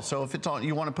metal. So if it's on,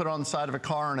 you want to put it on the side of a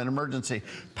car in an emergency.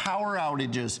 Power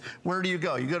outages, where do you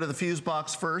go? You go to the fuse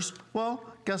box first? Well,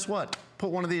 guess what? Put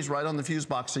one of these right on the fuse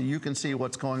box so you can see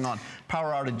what's going on.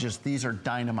 Power outages, these are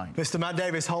dynamite. Mr. Matt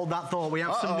Davis, hold that thought. We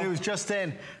have some news just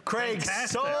in. Craig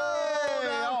sold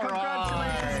out.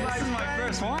 Congratulations, This is my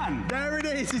first one. There it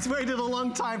is. He's waited a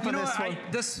long time for this one.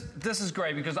 This is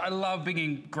great because I love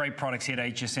bringing great products here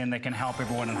at HSN that can help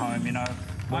everyone at home, you know.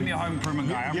 I'm your home improvement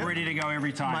guy. I'm ready to go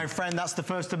every time. My friend, that's the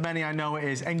first of many. I know it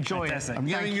is. Enjoy Fantastic. it. I'm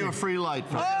giving you a free light.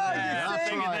 For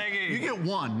Thank you. You get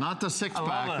one, not the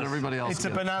 6-pack that everybody else It's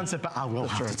gets. a bonanza, but I will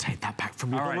have to take that back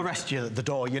from you. All They'll right. arrest you at the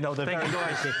door. You know they're very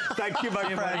noisy. Thank you,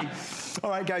 my friend.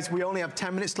 All right, guys, we only have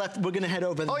 10 minutes left. We're going to head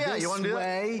over this you want to do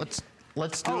way. that?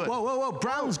 Let's do it. Whoa, whoa, whoa.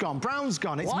 Brown's gone. Brown's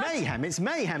gone. It's What? mayhem. It's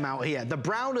mayhem out here. The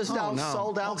brown is now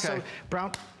sold out. Okay. So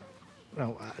Brown...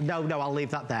 No, I'll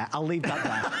leave that there. I'll leave that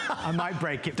there. I might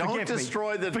break it. Don't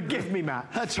destroy the... Forgive me,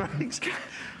 Matt. That's right.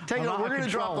 Take it. We're going to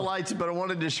drop the lights, but I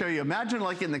wanted to show you. Imagine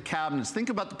like in the cabinets. Think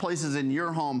about the places in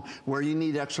your home where you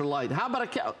need extra light. How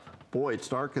about a Boy, it's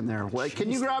dark in there. Wait,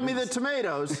 can you grab me the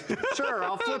tomatoes? Sure,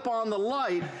 I'll flip on the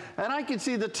light, and I can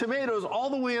see the tomatoes all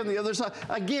the way on the other side.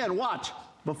 Again, watch.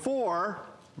 Before...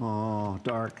 Oh,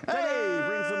 dark. Hey,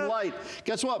 bring some light.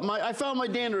 Guess what? I found my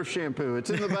dandruff shampoo. It's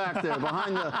in the back there,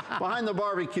 behind the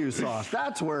barbecue sauce.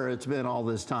 That's where it's been all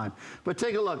this time. But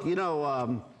take a look. You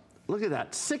know, look at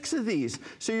that. 6 of these.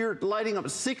 So you're lighting up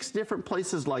 6 different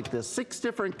places like this. 6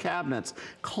 different cabinets,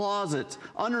 closets,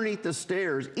 underneath the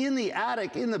stairs, in the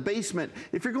attic, in the basement.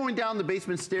 If you're going down the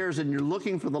basement stairs and you're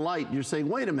looking for the light, you're saying,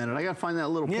 wait a minute, I got to find that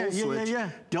little pull switch.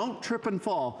 Don't trip and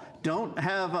fall. Don't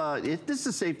have, this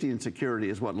is safety and security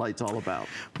is what Light's all about.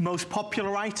 Most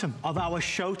popular item of our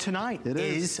show tonight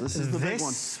is this is the big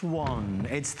one.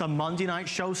 It's the Monday night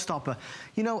showstopper.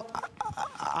 You know,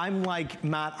 I'm like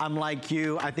Matt, I'm like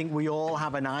you. I think we all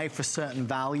have an eye for certain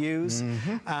values.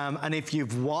 And if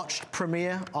you've watched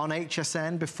Premiere on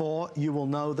HSN before, you will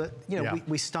know that, you know,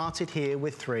 we started here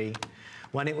with 3.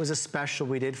 When it was a special,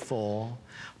 we did 4.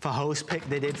 For Host Pick,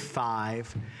 they did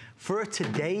 5. For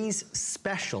today's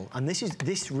special, and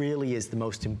this really is the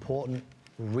most important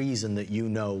reason that you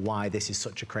know why this is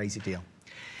such a crazy deal.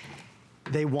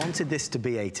 They wanted this to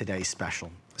be a today's special,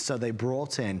 so they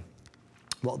brought in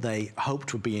what they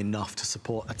hoped would be enough to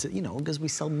support, you know, because we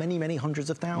sell many, many hundreds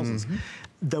of thousands.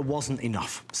 There wasn't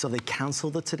enough, so they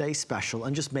cancelled the today's special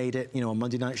and just made it, you know, a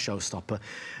Monday night showstopper.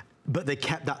 But they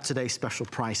kept that today's special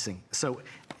pricing. So,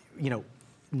 you know,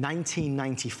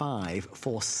 $19.95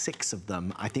 for 6 of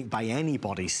them, I think by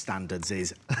anybody's standards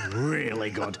is really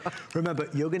good. Remember,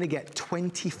 you're going to get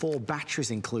 24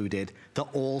 batteries included that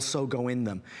also go in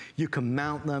them. You can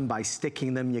mount them by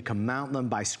sticking them. You can mount them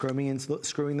by screwing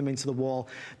them into the wall.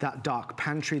 That dark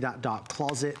pantry, that dark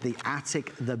closet, the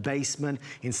attic, the basement,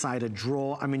 inside a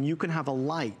drawer. I mean, you can have a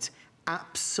light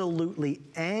absolutely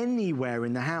anywhere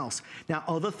in the house. Now,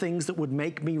 other things that would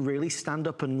make me really stand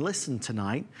up and listen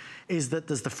tonight is that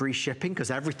there's the free shipping,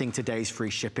 because everything today is free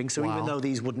shipping. So even though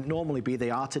these wouldn't normally be, they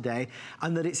are today.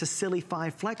 And that it's a silly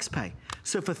 5 flex pay.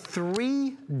 So for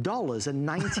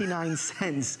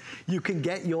 $3.99, you can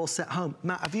get your set home.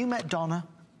 Matt, have you met Donna?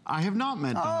 I have not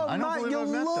met Donna. I don't believe I've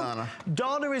met Donna.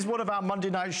 Donna is one of our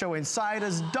Monday Night Show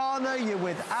insiders. Donna, you're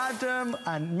with Adam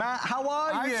and Matt. How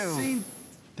are you? I've seen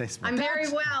I'm very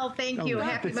well, thank you.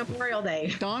 Happy Memorial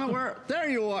Day. Donna, there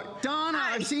you are. Donna,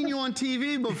 Hi. I've seen you on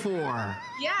TV before.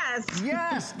 Yes.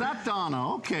 Yes, that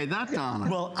Donna. Okay, that Donna.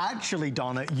 Well, actually,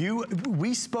 Donna,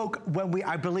 we spoke when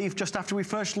I believe, just after we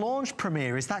first launched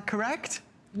Premiere. Is that correct?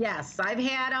 Yes, I've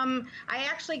had them. I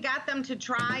actually got them to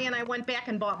try, and I went back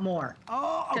and bought more.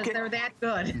 Oh, okay. Because they're that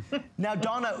good. Now,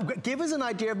 Donna, give us an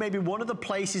idea of maybe one of the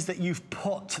places that you've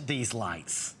put these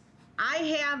lights. I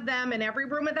have them in every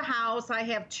room of the house. I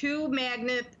have 2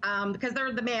 magnet, because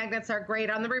the magnets are great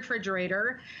on the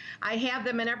refrigerator. I have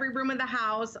them in every room of the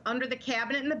house, under the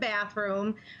cabinet in the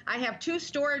bathroom. I have 2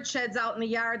 storage sheds out in the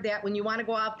yard that when you want to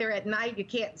go out there at night, you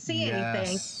can't see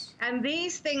anything. And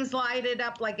these things light it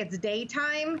up like it's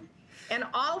daytime. And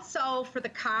also for the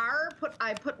car,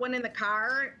 I put one in the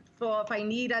car for if I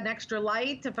need an extra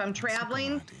light, if I'm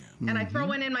traveling. And I throw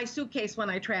one in my suitcase when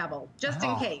I travel, just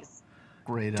in case.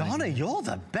 Great Donna, idea. you're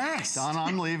the best. Donna,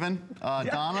 I'm leaving.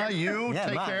 Donna, you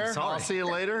take care. Sorry. I'll see you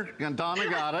later. Donna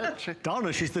got it.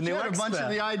 Donna, she's the new She had a bunch of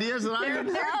the ideas that I They're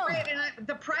didn't have. great, and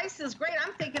the price is great.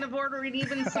 I'm thinking of ordering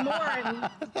even some more and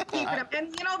keep it up. And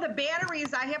you know, the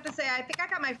batteries, I have to say, I think I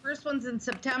got my first ones in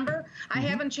September. I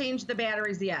haven't changed the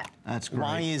batteries yet. That's great.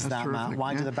 Why is That's that, terrific. Matt?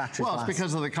 Why do the batteries Well, last? it's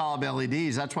because of the Cobb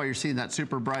LEDs. That's why you're seeing that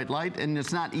super bright light, and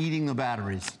it's not eating the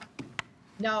batteries.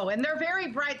 No, and they're very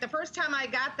bright. The first time I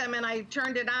got them and I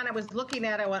turned it on, I was looking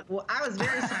at it, I was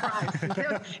very surprised.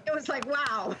 It was like,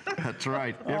 wow. That's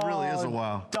right. It really is a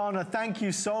wow. Donna, thank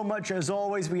you so much. As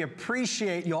always, we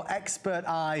appreciate your expert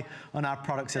eye on our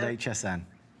products at HSN.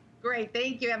 Great,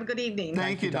 thank you. Have a good evening.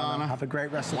 Thank you, Donna. Have a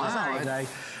great rest of the day.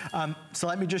 So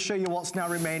let me just show you what's now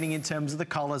remaining in terms of the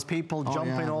colors. People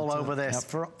jumping all over this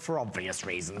for obvious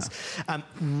reasons.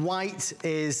 White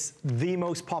is the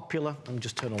most popular. Let me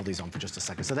just turn all these on for just a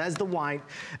second. So there's the white.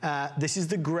 This is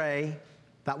the gray.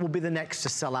 That will be the next to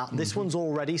sell out. This one's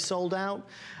already sold out.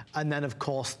 And then, of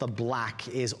course, the black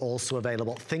is also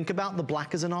available. Think about the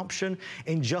black as an option.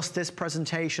 In just this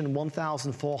presentation,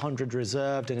 1,400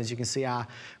 reserved. And as you can see, our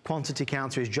quantity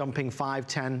counter is jumping 5,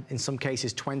 10, in some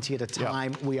cases 20 at a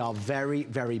time. We are very,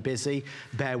 very busy.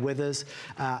 Bear with us.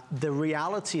 The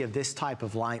reality of this type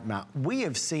of light, Matt, we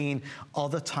have seen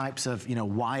other types of, you know,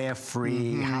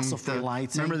 wire-free, hassle-free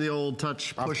lighting. Remember the old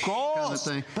touch push kind of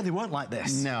thing? But they weren't like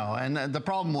this. No, and the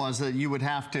problem was that you would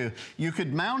have to, you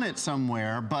could mount it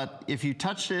somewhere, but if you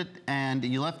touched it and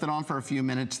you left it on for a few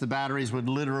minutes, the batteries would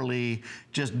literally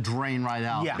just drain right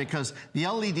out because the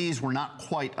LEDs were not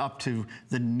quite up to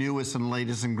the newest and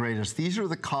latest and greatest. These are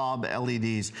the Cobb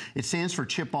LEDs. It stands for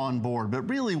chip on board, but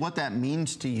really what that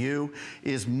means to you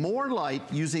is more light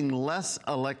using less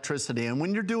electricity. And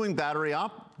when you're doing battery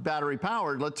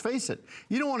powered, let's face it,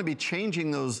 you don't want to be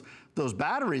changing those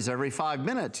batteries every 5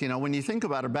 minutes. You know, when you think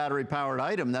about a battery powered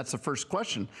item, that's the first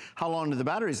question. How long do the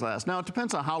batteries last? Now, it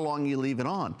depends on how long you leave it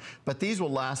on, but these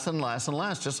will last and last and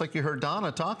last, just like you heard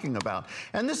Donna talking about.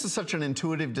 And this is such an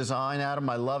intuitive design, Adam.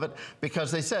 I love it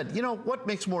because they said, you know, what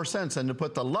makes more sense than to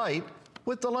put the light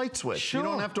with the light switch. You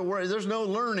don't have to worry. There's no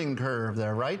learning curve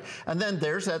there, right? And then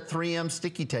there's that 3M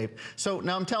sticky tape. So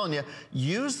now I'm telling you,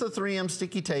 use the 3M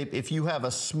sticky tape if you have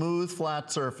a smooth,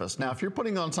 flat surface. Now, if you're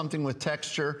putting on something with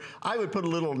texture, I would put a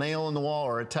little nail in the wall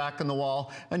or a tack in the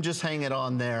wall and just hang it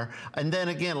on there. And then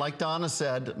again, like Donna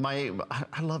said,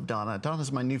 I love Donna.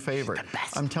 Donna's my new favorite. She's the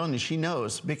best. I'm telling you, she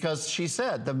knows because she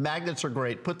said the magnets are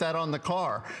great. Put that on the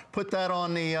car. Put that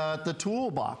on the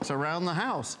toolbox around the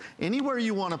house. Anywhere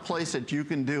you want to place it, you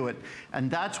can do it.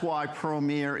 And that's why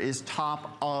Premier is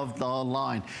top of the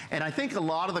line. And I think a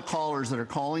lot of the callers that are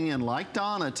calling in, like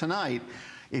Donna tonight,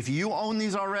 if you own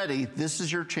these already, this is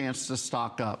your chance to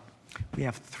stock up. We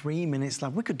have 3 minutes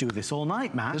left. We could do this all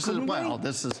night, Matt. This is, well,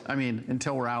 this is, I mean,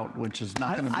 until we're out, which is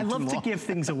not going to be too long. I love to give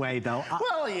things away, though.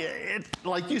 Well,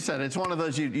 like you said, it's one of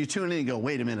those, you tune in and go,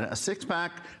 wait a minute, a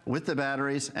 6-pack with the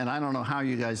batteries, and I don't know how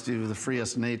you guys do the free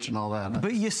S&H and all that.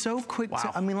 But you're so quick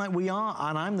to, I mean, like we are,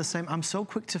 and I'm the same, I'm so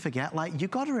quick to forget. Like, you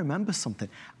got to remember something.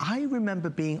 I remember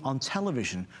being on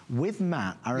television with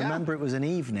Matt. I remember it was an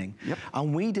evening,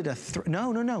 and we did a,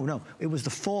 no. It was the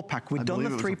 4-pack. We'd done the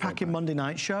 3-pack in Monday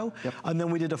Night Show, and then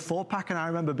we did a 4-pack, and I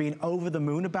remember being over the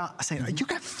moon about saying, you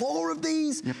get 4 of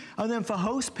these? And then for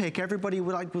host pick, everybody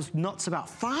was nuts about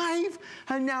 5,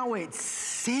 and now it's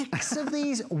 6 of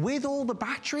these with all the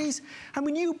batteries. And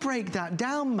when you break that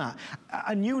down, Matt,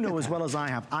 and you know as well as I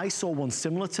have, I saw one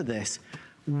similar to this.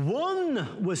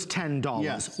 One was $10.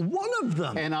 Yes. One of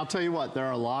them. And I'll tell you what, there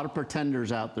are a lot of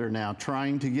pretenders out there now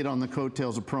trying to get on the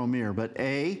coattails of Premier, but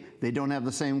A, they don't have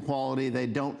the same quality. They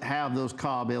don't have those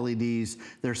Cobb LEDs.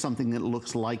 There's something that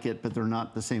looks like it, but they're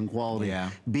not the same quality.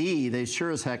 B, they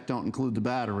sure as heck don't include the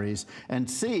batteries. And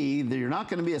C, you're not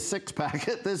going to be a 6-pack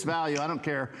at this value. I don't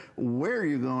care where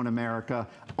you go in America.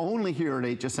 Only here at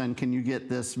HSN can you get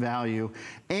this value.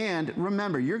 And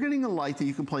remember, you're getting a light that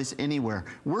you can place anywhere.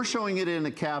 We're showing it in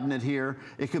a cabinet here.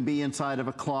 It could be inside of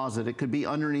a closet. It could be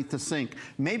underneath the sink.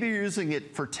 Maybe you're using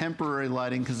it for temporary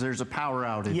lighting because there's a power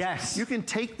outage. Yes. You can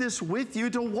take this this with you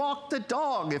to walk the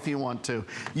dog if you want to.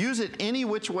 Use it any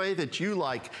which way that you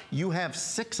like. You have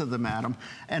 6 of them, Adam.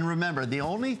 And remember, the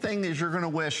only thing is you're gonna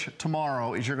wish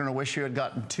tomorrow is you're gonna wish you had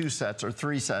gotten 2 sets or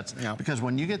 3 sets. Yeah. Because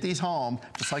when you get these home,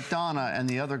 just like Donna and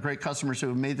the other great customers who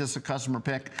have made this a customer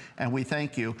pick, and we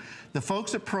thank you. The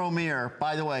folks at Premier,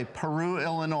 by the way, Peru,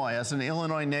 Illinois, as an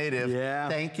Illinois native,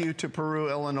 thank you to Peru,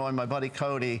 Illinois, my buddy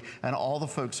Cody, and all the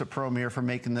folks at Premier for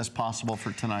making this possible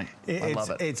for tonight. I love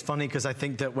it. It's funny because I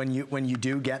think that when you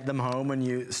do get them home and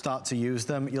you start to use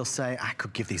them, you'll say, I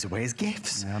could give these away as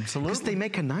gifts. Yeah, absolutely. Because they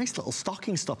make a nice little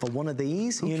stocking stuffer, one of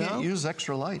these, Who can't use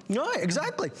extra light? No,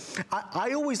 exactly.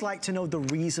 I always like to know the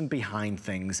reason behind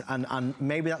things, and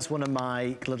maybe that's one of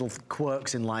my little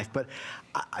quirks in life, but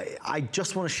I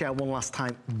just want to share one last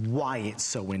time why it's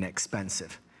so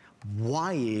inexpensive.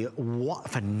 Why, what,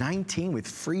 for 19 with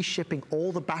free shipping,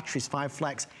 all the batteries, 5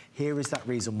 flex, here is that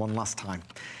reason one last time.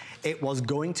 It was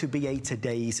going to be a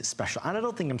today's special. And I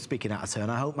don't think I'm speaking out of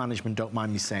turn. I hope management don't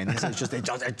mind me saying this. It's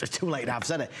just too late to have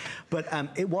said it. But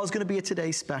it was going to be a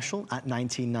today's special at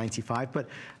 $19.95,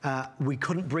 but we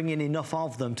couldn't bring in enough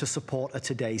of them to support a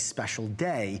today's special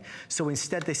day. So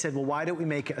instead they said, well, why don't we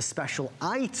make it a special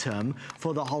item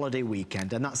for the holiday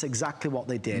weekend? And that's exactly what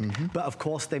they did. But of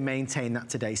course they maintain that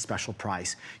today's special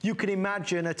price. You can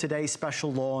imagine a today's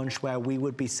special launch where we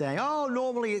would be saying, oh,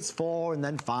 normally it's 4 and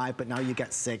then 5, but now you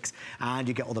get 6. And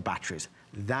you get all the batteries.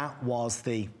 That was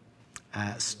the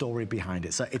story behind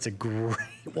it. So it's a great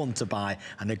one to buy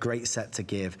and a great set to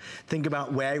give. Think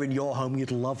about where in your home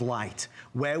you'd love light.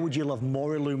 Where would you love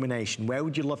more illumination? Where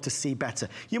would you love to see better?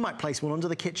 You might place one under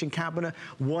the kitchen cabinet,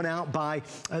 one out by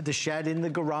the shed, in the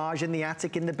garage, in the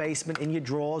attic, in the basement, in your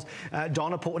drawers.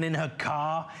 Donna put one in her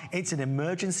car. It's an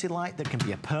emergency light that can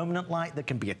be a permanent light, that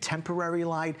can be a temporary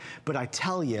light. But I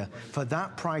tell you, for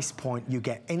that price point, you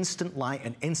get instant light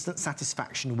and instant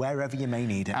satisfaction wherever you may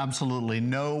need it. Absolutely.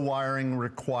 No wiring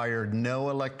required, no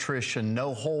electrician,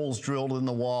 no holes drilled in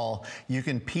the wall. You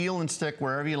can peel and stick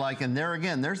wherever you like. And there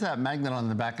again, there's that magnet on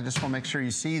the back. I just want to make sure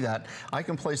you see that. I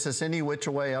can place this any which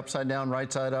way, upside down,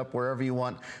 right side up, wherever you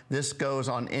want. This goes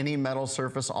on any metal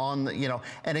surface on the, you know,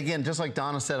 and again, just like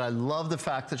Donna said, I love the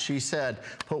fact that she said,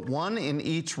 put one in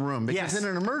each room. Because in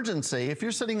an emergency, if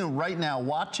you're sitting right now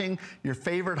watching your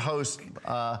favorite host,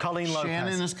 Colleen Shannon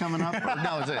Lopez is coming up.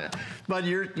 But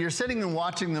you're sitting and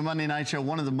watching the Monday Night Show,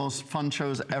 one of the most fun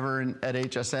shows ever at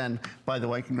HSN. By the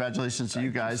way, congratulations to you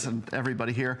guys and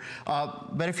everybody here.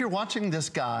 But if you're watching this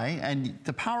guy and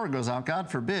the power goes out,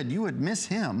 God forbid, you would miss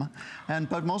him.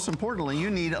 But most importantly, you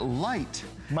need light.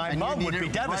 My mom would be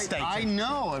devastated. I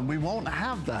know, and we won't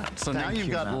have that. So now you've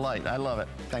got light. I love it.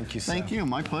 Thank you, sir. Thank you.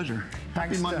 My pleasure.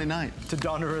 Happy Monday night. To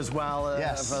Donna as well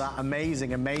for that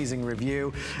amazing, amazing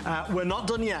review. We're not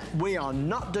done yet. We are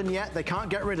not done yet. They can't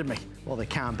get rid of me. Well, they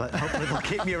can, but hopefully they'll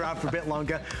keep me around for a bit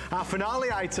longer. Our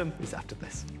finale item is after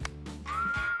this.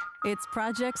 It's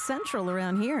Project Central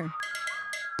around here.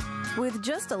 With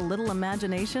just a little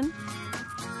imagination,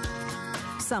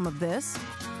 some of this,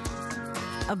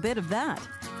 a bit of that.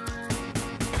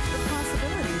 The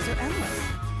possibilities are endless.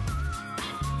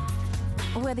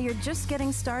 Whether you're just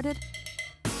getting started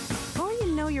or you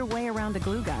know your way around a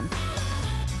glue gun,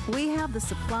 we have the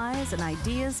supplies and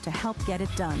ideas to help get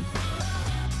it done.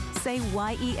 Say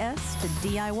YES to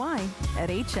DIY at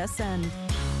HSN.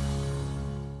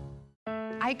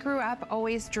 I grew up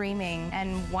always dreaming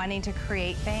and wanting to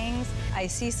create things. I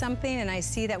see something and I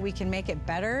see that we can make it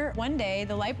better. One day,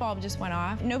 the light bulb just went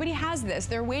off. Nobody has this.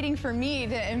 They're waiting for me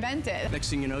to invent it. Next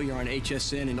thing you know, you're on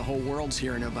HSN and the whole world's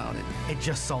hearing about it. It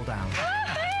just sold out.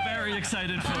 Very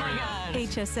excited for you.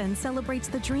 HSN celebrates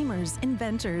the dreamers,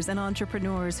 inventors, and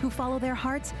entrepreneurs who follow their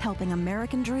hearts, helping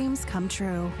American dreams come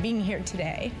true. Being here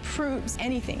today proves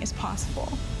anything is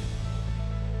possible.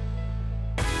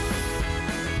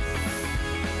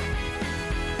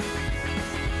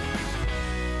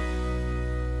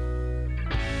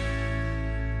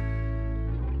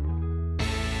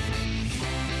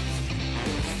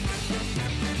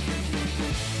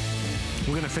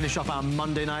 We're going to finish off our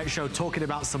Monday night show talking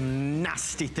about some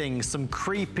nasty things, some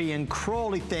creepy and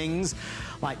crawly things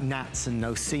like gnats and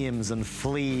no-see-ums and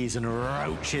fleas and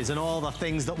roaches and all the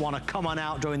things that want to come on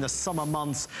out during the summer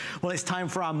months. Well, it's time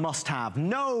for our must-have.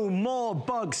 No more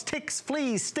bugs, ticks,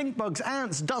 fleas, stink bugs,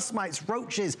 ants, dust mites,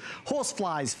 roaches,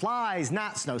 horseflies, flies,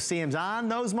 gnats, no-see-ums,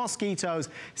 and those mosquitoes.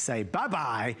 Say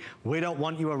bye-bye. We don't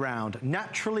want you around.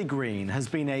 Naturally Green has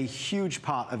been a huge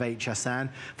part of HSN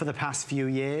for the past few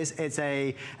years. It's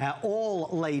a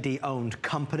all-lady-owned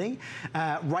company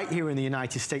right here in the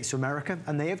United States of America,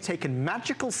 and they have taken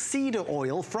magical cedar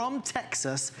oil from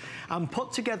Texas and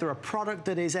put together a product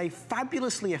that is a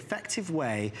fabulously effective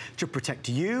way to protect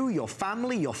you, your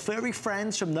family, your furry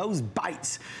friends from those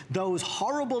bites, those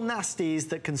horrible nasties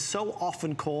that can so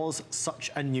often cause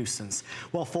such a nuisance.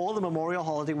 Well, for the Memorial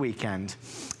Holiday weekend,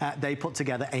 they put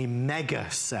together a mega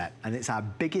set, and it's our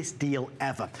biggest deal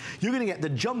ever. You're going to get the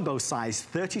jumbo size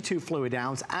 32 fluid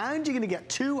ounce, and you're going to get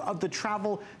 2 of the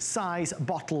travel size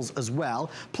bottles as well.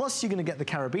 Plus, you're going to get the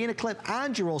carabiner clip,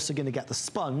 and you're also going to get the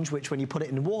sponge, which when you put it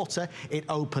in water, it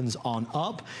opens on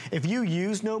up. If you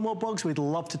use No More Bugs, we'd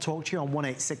love to talk to you on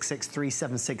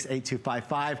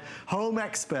 1-866-376-8255. Home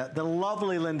expert, the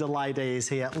lovely Linda Lyday is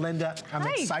here. Linda, I'm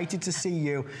excited to see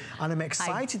you, and I'm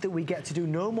excited that we get to do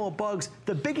No More Bugs,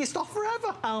 the biggest offer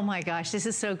ever. Oh my gosh, this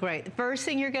is so great. The first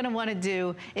thing you're going to want to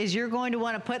do is you're going to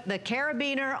want to put the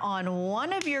carabiner on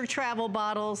one of your travel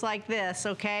bottles like this,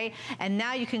 okay? And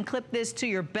now you can clip this to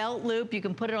your belt loop. You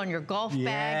can put it on your golf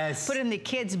bag, put it in the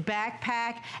kid's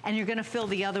backpack, and you're going to fill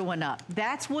the other one up.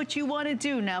 That's what you want to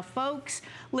do. Now, folks,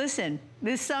 listen,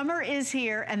 this summer is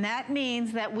here, and that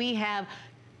means that we have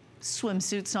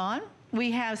swimsuits on.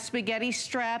 We have spaghetti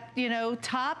strap, you know,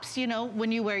 tops, you know,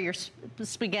 when you wear your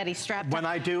spaghetti strap top. When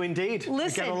I do indeed.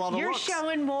 Listen, I get a lot of you're looks.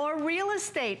 Showing more real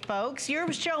estate, folks.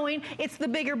 You're showing it's the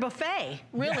bigger buffet,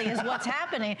 really, is what's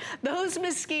happening. Those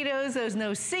mosquitoes, those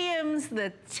no-see-ums,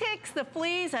 the ticks, the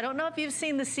fleas. I don't know if you've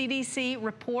seen the CDC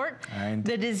report.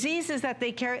 The diseases that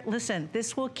they carry. Listen,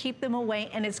 this will keep them away,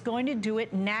 and it's going to do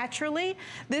it naturally.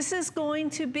 This is going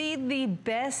to be the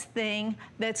best thing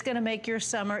that's going to make your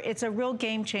summer. It's a real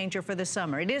game changer for the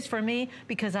summer. It is for me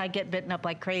because I get bitten up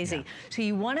like crazy. So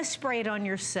you want to spray it on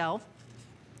yourself,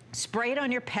 spray it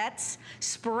on your pets,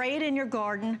 spray it in your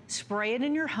garden, spray it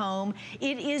in your home.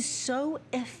 It is so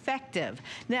effective.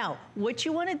 Now, what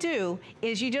you want to do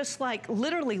is you just like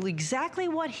literally exactly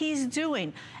what he's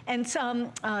doing. And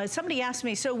somebody asked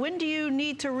me, so when do you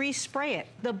need to respray it?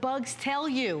 The bugs tell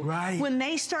you. Right. When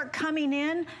they start coming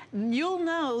in, you'll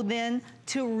know then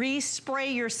to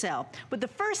respray yourself. But the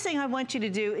first thing I want you to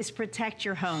do is protect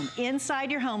your home.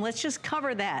 Inside your home, let's just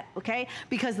cover that, okay?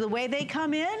 Because the way they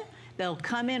come in, they'll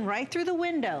come in right through the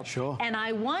window. Sure. And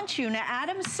I want you, now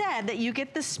Adam said that you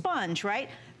get the sponge, right?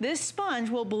 This sponge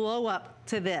will blow up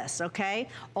to this, okay?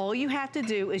 All you have to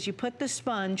do is you put the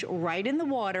sponge right in the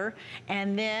water,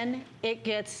 and then it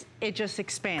just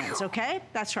expands, okay?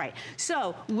 That's right.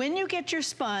 So when you get your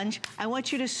sponge, I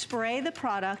want you to spray the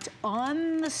product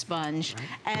on the sponge,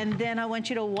 and then I want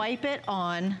you to wipe it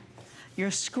on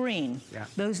your screen.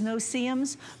 Those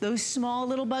no-see-ums, those small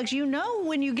little bugs, you know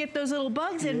when you get those little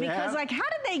bugs in because like, how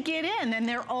did they get in? And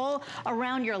they're all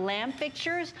around your lamp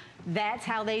fixtures. That's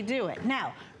how they do it.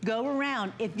 Now, go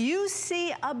around. If you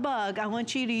see a bug, I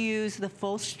want you to use the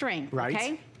full strength,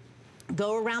 okay?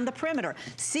 Go around the perimeter.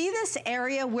 See this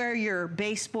area where your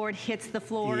baseboard hits the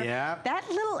floor? Yeah. That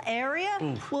little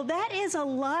area, well, that is a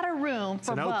lot of room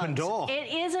for bugs. It's an open door.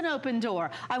 It is an open door.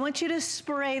 I want you to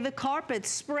spray the carpet,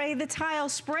 spray the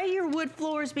tiles, spray your wood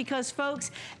floors because,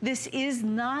 folks, this is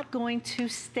not going to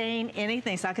stain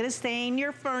anything. It's not going to stain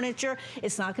your furniture.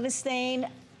 It's not going to stain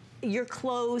your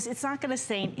clothes. It's not going to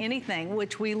stain anything,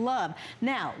 which we love.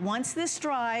 Now, once this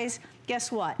dries,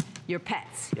 guess what? Your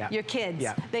pets, your kids,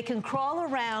 they can crawl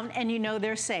around and you know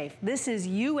they're safe. This is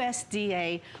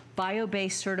USDA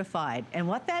bio-based certified. And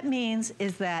what that means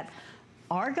is that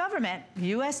our government,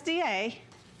 USDA,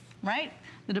 right?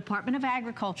 The Department of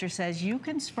Agriculture says you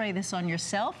can spray this on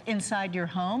yourself, inside your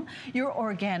home, your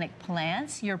organic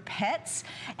plants, your pets.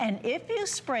 And if you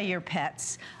spray your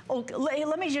pets,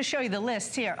 let me just show you the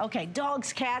list here. Okay,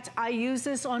 dogs, cats, I use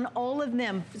this on all of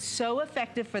them. So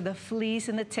effective for the fleas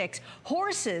and the ticks.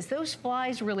 Horses, those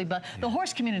flies really bug. The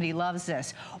horse community loves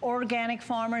this. Organic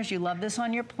farmers, you love this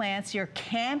on your plants. You're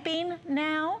camping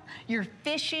now, you're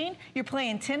fishing, you're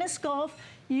playing tennis, golf.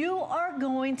 You are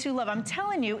going to love. I'm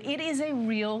telling you, it is a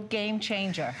real game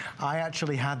changer. I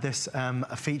actually had this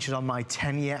featured on my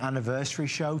 10-year anniversary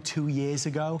show 2 years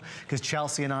ago because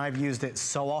Chelsea and I have used it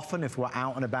so often. If we're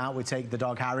out and about, we take the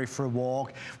dog Harry for a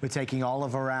walk. We're taking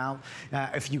Oliver out.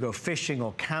 If you go fishing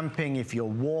or camping, if you're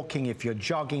walking, if you're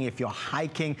jogging, if you're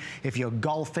hiking, if you're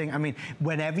golfing. I mean,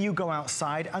 whenever you go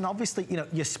outside, and obviously, you know,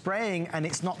 you're spraying and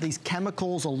it's not these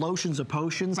chemicals or lotions or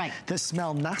potions that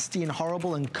smell nasty and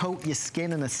horrible and coat your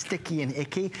skin and are sticky and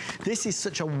icky. This is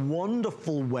such a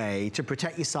wonderful way to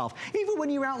protect yourself. Even when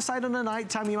you're outside on a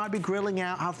nighttime, you might be grilling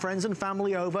out, have friends and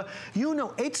family over. You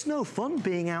know, it's no fun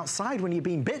being outside when you're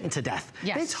being bitten to death.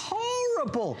 It's horrible.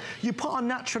 adorable. You put on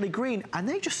Naturally Green and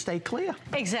they just stay clear.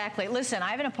 Exactly. Listen, I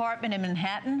have an apartment in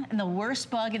Manhattan, and the worst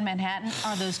bug in Manhattan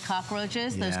are those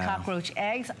cockroaches, those cockroach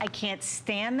eggs. I can't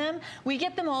stand them. We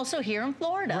get them also here in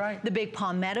Florida. Right. The big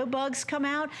palmetto bugs come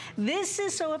out. This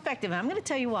is so effective, and I'm going to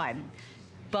tell you why.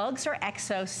 Bugs are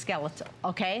exoskeletal,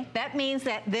 okay? That means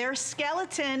that their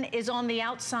skeleton is on the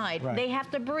outside. Right. They have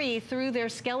to breathe through their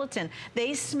skeleton.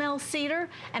 They smell cedar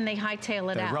and they hightail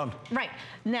it out. They run. Right.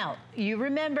 Now, you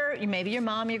remember, maybe your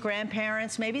mom, your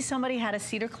grandparents, maybe somebody had a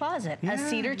cedar closet, a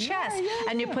cedar chest,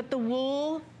 and you put the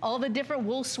wool, all the different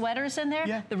wool sweaters in there.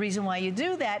 Yeah. The reason why you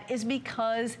do that is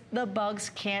because the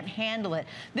bugs can't handle it.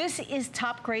 This is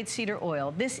top grade cedar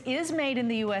oil. This is made in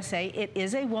the USA. It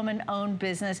is a woman-owned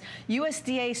business.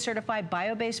 USDA certified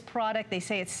bio-based product. They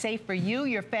say it's safe for you,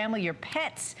 your family, your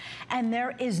pets, and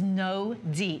there is no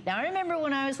DEET. Now, I remember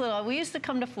when I was little, we used to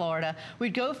come to Florida,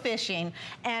 we'd go fishing,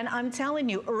 and I'm telling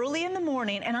you, early in the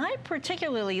morning, and I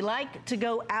particularly like to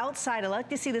go outside. I like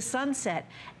to see the sunset,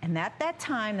 and at that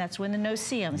time, that's when the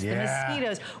no-see-ums, the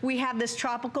mosquitoes, we have this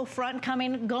tropical front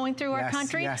going through our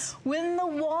country. When the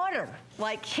water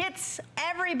hits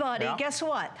everybody, guess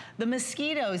what? The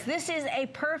mosquitoes. This is a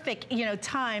perfect,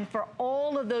 time for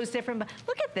all of those different.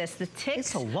 Look at this, the ticks,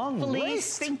 it's a long fleas,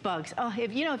 list. stink bugs. Oh,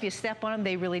 if you step on them,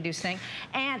 they really do stink.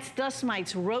 Ants, dust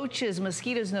mites, roaches,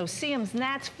 mosquitoes, no-see-ums,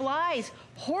 gnats, flies,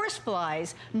 horse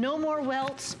flies. No more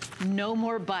welts, no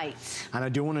more bites. And I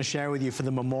do want to share with you, for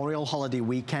the Memorial Holiday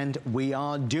weekend, we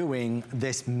are doing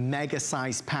this mega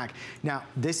size pack. Now,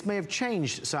 this may have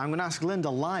changed, so I'm going to ask Linda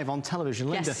live on television.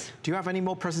 Linda, do you have any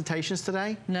more presentations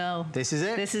today? No. This is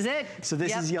it? This is it. So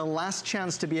this is your last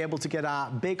chance to be able to get our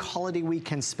big holiday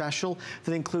weekend special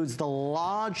that includes the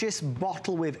largest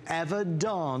bottle we've ever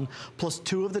done, plus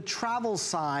 2 of the travel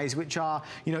size, which are,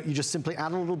 you just simply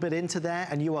add a little bit into there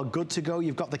and you are good to go.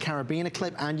 You've got the carabiner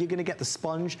clip and you're going to get the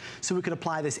sponge. So we can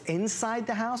apply this inside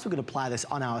the house. We're going to apply this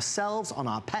on ourselves, on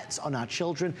our pets, on our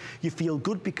children. You feel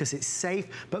good because it's safe,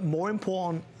 but more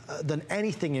important than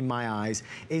anything in my eyes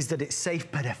is that it's safe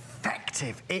but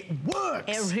effective. It works.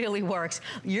 It really works.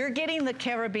 You're getting the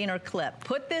carabiner clip.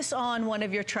 Put this on one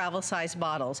of your travel size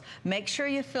bottles. Make sure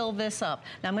you fill this up.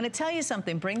 Now, I'm going to tell you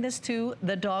something. Bring this to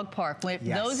the dog park.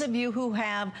 Those of you who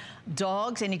have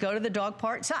dogs and you go to the dog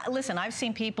park, listen, I've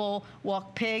seen people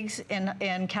walk pigs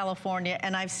in California,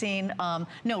 and I've seen,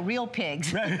 real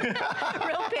pigs. Real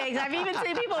pigs. I've even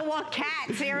seen people walk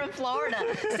cats here in Florida.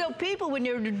 So people, when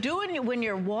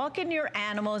you're walking your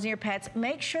animals and your pets,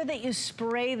 make sure that you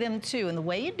spray them too. And the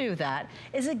way you do that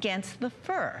is against the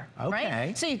fur,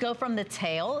 right? So you go from the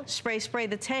tail, spray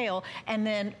the tail, and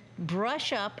then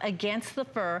brush up against the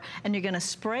fur, and you're going to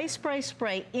spray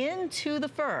into the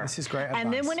fur. This is great advice.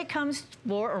 And then when it comes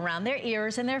around their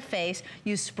ears and their face,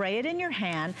 you spray it in your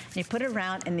hand, and you put it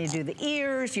around, and you do the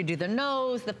ears, you do the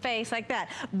nose, the face, like that.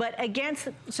 But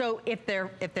so if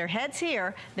their head's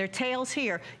here, their tail's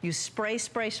here, you spray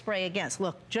against.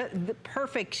 Look,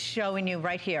 perfect showing you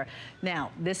right here. Now,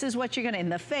 this is what you're going to, in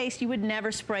the face, you would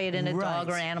never spray it in a dog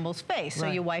or animal's face, so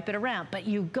you wipe it around. But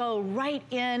you go right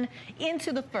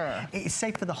into the fur. It's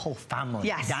safe for the whole family.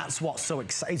 Yes. That's what's so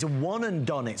exciting. It's a one and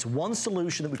done. It's one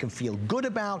solution that we can feel good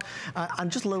about, and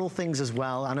just little things as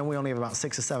well. I know we only have about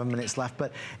 6 or 7 minutes left,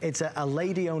 but it's a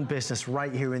lady-owned business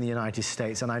right here in the United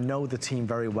States, and I know the team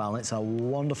very well. It's a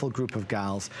wonderful group of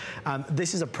gals.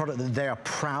 This is a product that they are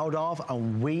proud of,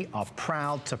 and we are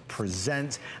proud to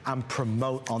present and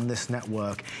promote on this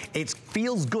network. It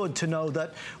feels good to know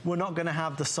that we're not going to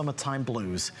have the summertime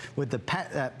blues with the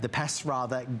pests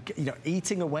rather,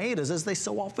 eating away at us, as they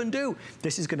so often do.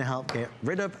 This is going to help get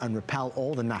rid of and repel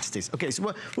all the nasties. Okay, so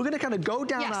we're going to kind of go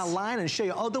down our line and show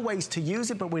you other ways to use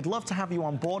it, but we'd love to have you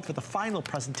on board for the final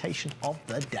presentation of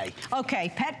the day.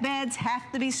 Okay, pet beds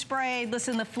have to be sprayed.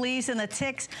 Listen, the fleas and the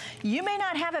ticks. You may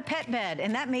not have a pet bed,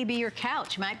 and that may be your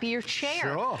couch, might be your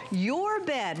chair. Sure. Your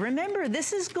bed. Remember,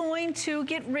 this is going to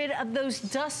get rid of those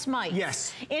dust mites.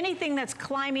 Yes. Anything that's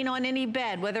climbing on any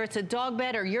bed, whether it's a dog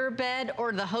bed or your bed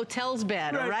or the hotel's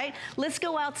bed, all right? Let's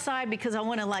go outside, because I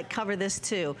want to cover this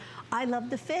too. I love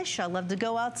to fish. I love to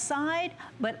go outside,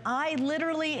 but I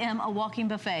literally am a walking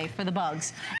buffet for the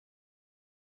bugs.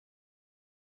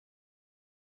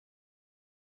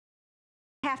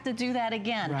 Have to do that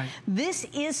again. Right. This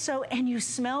is and you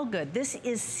smell good. This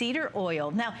is cedar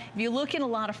oil. Now, if you look in a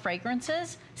lot of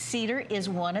fragrances, cedar is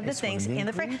one of the things in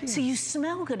the fragrance. So you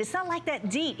smell good. It's not like that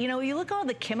DEET. You look at all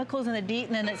the chemicals in the DEET,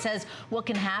 and then it says what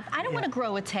can happen. I don't want to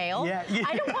grow a tail. I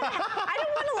don't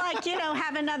want to,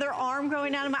 have another arm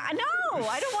growing out of my. No,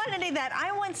 I don't want any of that.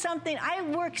 I want something. I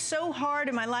work so hard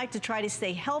in my life to try to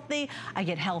stay healthy. I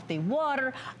get healthy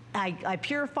water. I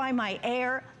purify my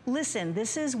air. Listen,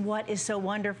 this is what is so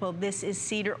wonderful. This is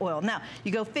cedar oil. Now,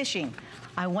 you go fishing.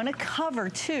 I want to cover,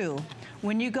 too,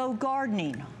 when you go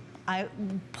gardening.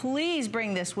 Please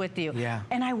bring this with you. Yeah.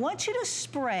 And I want you to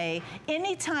spray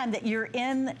anytime that you're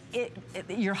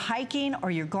you're hiking or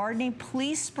you're gardening,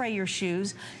 please spray your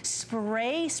shoes.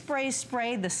 Spray, spray,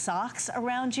 spray the socks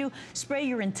around you. Spray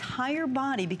your entire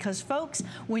body because, folks,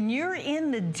 when you're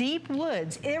in the deep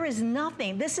woods, there is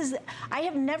nothing. I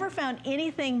have never found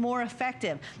anything more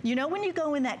effective. You know when you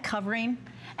go in that covering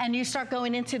and you start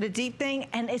going into the deep thing,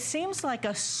 and it seems like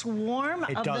a swarm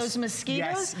of those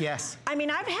mosquitoes. Yes, yes. I mean,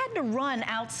 I've had to run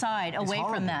outside away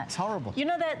from that. It's horrible. You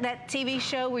know that TV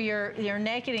show where you're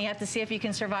naked and you have to see if you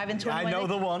can survive in 21 days? I know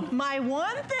the one. My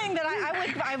one thing that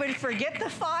I would forget the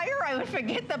fire, I would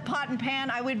forget the pot and pan,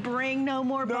 I would bring no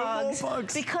more bugs.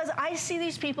 Because I see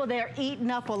these people, they're eaten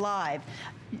up alive.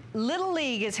 Little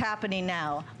League is happening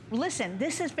now. Listen,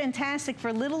 this is fantastic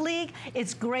for Little League.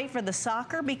 It's great for the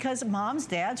soccer because moms,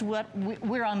 dads,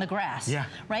 we're on the grass,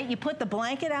 right? You put the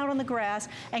blanket out on the grass,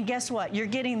 and guess what? You're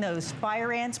getting those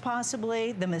fire ants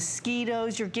possibly, the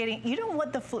mosquitoes. You don't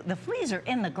want the fleas are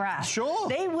in the grass. Sure.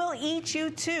 They will eat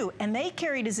you too, and they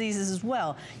carry diseases as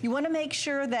well. You want to make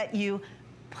sure that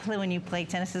when you play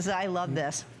tennis, I love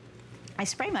this. I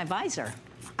spray my visor.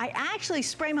 I actually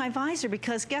spray my visor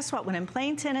because guess what? When I'm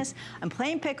playing tennis, I'm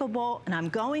playing pickleball, and I'm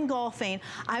going golfing,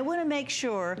 I want to make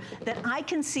sure that I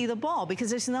can see the ball because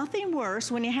there's nothing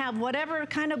worse when you have whatever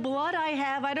kind of blood I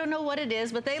have. I don't know what it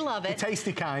is, but they love it. The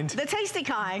tasty kind. The tasty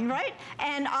kind, right?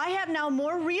 And I have now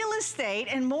more real estate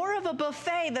and more of a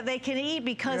buffet that they can eat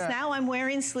because now I'm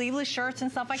wearing sleeveless shirts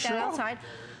and stuff like that outside.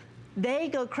 They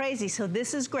go crazy, so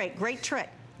this is great. Great trick.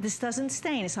 This doesn't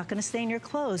stain. It's not going to stain your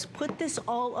clothes. Put this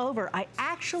all over. I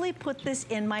actually put this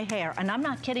in my hair, and I'm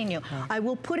not kidding you. I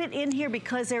will put it in here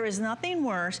because there is nothing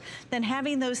worse than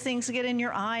having those things get in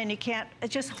your eye and you can't.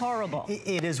 It's just horrible.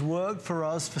 It has worked for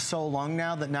us for so long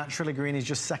now that Naturally Green is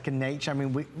just second nature. I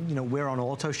mean, we're on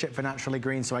auto ship for Naturally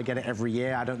Green, so I get it every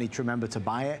year. I don't need to remember to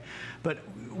buy it. But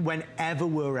whenever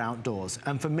we're outdoors,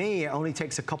 and for me, it only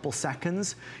takes a couple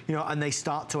seconds, and they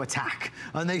start to attack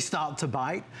and they start to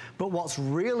bite. But what's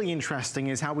really interesting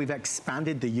is how we've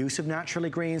expanded the use of Naturally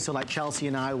Green. So like Chelsea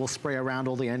and I will spray around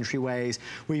all the entryways.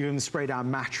 We've even sprayed our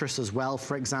mattress as well,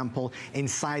 for example,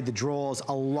 inside the drawers.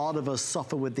 A lot of us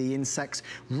suffer with the insects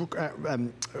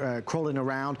crawling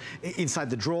around inside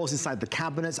the drawers, inside the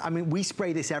cabinets. I mean, we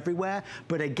spray this everywhere.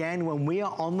 But again, when we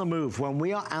are on the move, when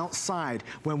we are outside,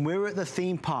 when we're at the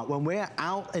theme park, when we're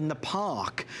out in the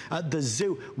park, at the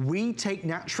zoo, we take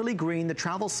Naturally Green, the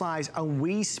travel size, and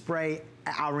we spray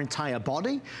our entire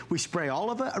body. We spray all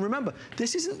of it. And remember,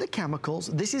 this isn't the chemicals.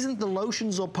 This isn't the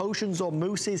lotions or potions or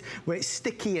mousses where it's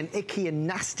sticky and icky and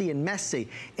nasty and messy.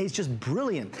 It's just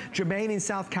brilliant. Jermaine in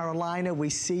South Carolina, we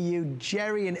see you.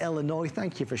 Jerry in Illinois,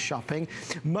 thank you for shopping.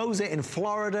 Moser in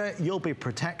Florida, you'll be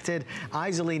protected.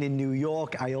 Iseline in New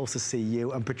York, I also see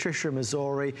you. And Patricia in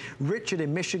Missouri. Richard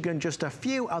in Michigan, just a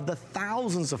few of the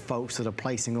thousands of folks that are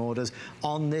placing orders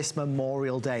on this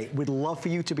Memorial Day. We'd love for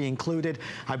you to be included.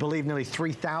 I believe nearly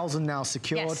 3,000 now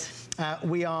secured. Yes.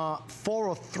 We are 4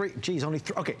 or 3, geez, only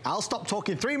 3. Okay, I'll stop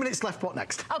talking. 3 minutes left. What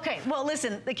next? Okay, well,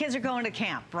 listen, the kids are going to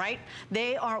camp, right?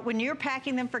 They are, when you're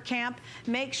packing them for camp,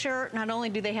 make sure not only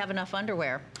do they have enough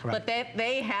underwear, but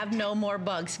they have no more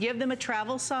bugs. Give them a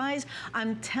travel size.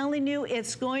 I'm telling you,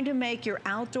 it's going to make your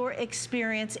outdoor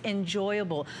experience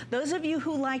enjoyable. Those of you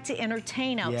who like to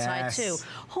entertain outside too,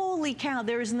 holy cow,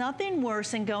 there is nothing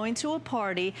worse than going to a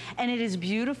party and it is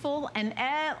beautiful and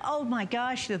oh my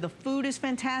gosh, the food is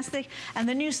fantastic. And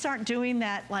then you start doing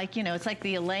that, like, it's like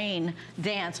the Elaine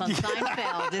dance on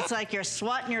Seinfeld. It's like you're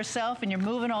swatting yourself and you're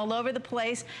moving all over the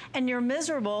place and you're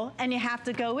miserable and you have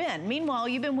to go in. Meanwhile,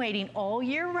 you've been waiting all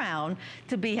year round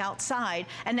to be outside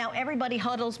and now everybody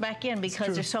huddles back in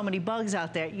because there's so many bugs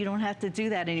out there. You don't have to do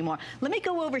that anymore. Let me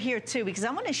go over here too because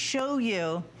I want to show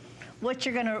you what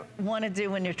you're going to want to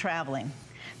do when you're traveling.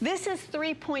 This is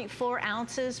 3.4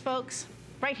 ounces, folks.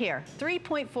 Right here,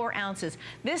 3.4 ounces.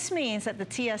 This means that the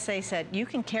TSA said you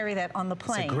can carry that on the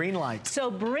plane. It's a green light.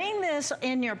 So bring this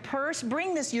in your purse,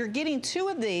 bring this, you're getting 2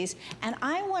 of these, and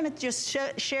I want to just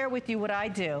share with you what I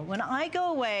do. When I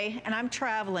go away and I'm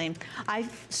traveling, I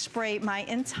spray my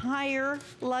entire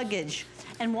luggage.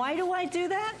 And why do I do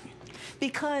that?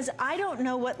 Because I don't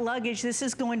know what luggage this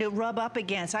is going to rub up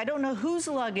against. I don't know whose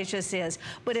luggage this is.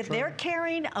 But if they're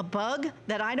carrying a bug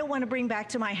that I don't want to bring back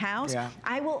to my house,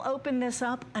 I will open this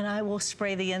up and I will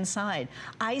spray the inside.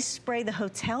 I spray the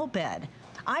hotel bed.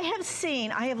 I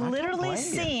have literally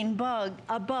seen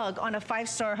a bug on a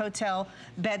 5-star hotel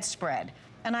bedspread.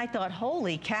 And I thought,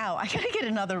 holy cow, I gotta get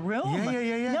another room.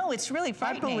 Yeah. No, it's really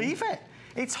frightening. I believe it.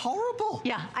 It's horrible.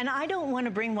 Yeah, and I don't want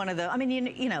to bring one of those. I mean,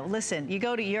 you know, listen, you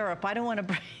go to Europe, I don't want to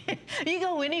bring, you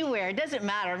go anywhere, it doesn't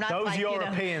matter. I'm not Those like,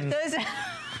 Europeans. You know, those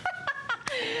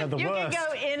are the you worst. can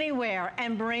go anywhere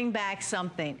and bring back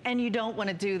something, and you don't want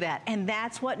to do that. And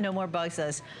that's what No More Bugs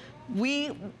does.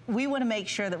 We want to make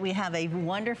sure that we have a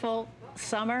wonderful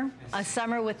summer, a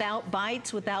summer without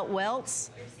bites, without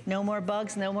welts. No more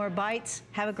bugs, no more bites.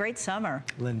 Have a great summer.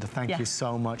 Linda, thank you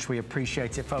so much. We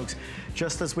appreciate it, folks.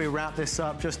 Just as we wrap this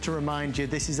up, just to remind you,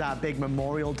 this is our big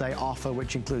Memorial Day offer,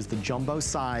 which includes the jumbo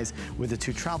size with the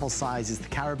 2 travel sizes, the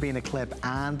Carabiner clip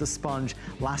and the sponge.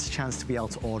 Last chance to be able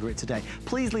to order it today.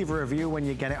 Please leave a review when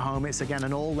you get it home. It's, again,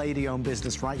 an all-lady-owned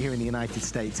business right here in the United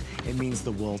States. It means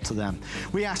the world to them.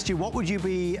 We asked you, what would you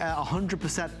be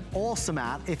 100% awesome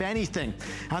at, if anything?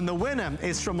 And the winner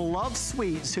is from Love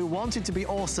Sweets, who wanted to be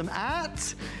awesome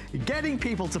at getting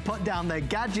people to put down their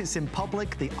gadgets in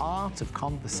public. The art of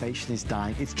conversation is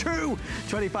dying. It's true.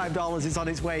 $25 is on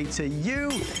its way to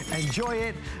you. Enjoy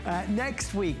it.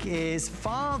 Next week is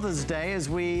Father's Day, as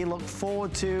we look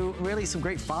forward to really some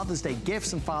great Father's Day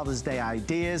gifts and Father's Day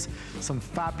ideas. Some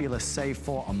fabulous Save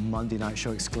For on Monday Night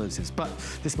Show exclusives. But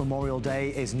this Memorial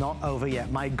Day is not over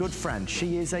yet. My good friend,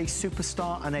 she is a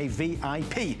superstar and a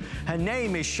VIP. Her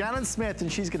name is Shannon Smith, and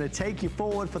she's going to take you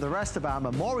forward for the rest of our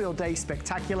Memorial Day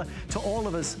Spectacular. To all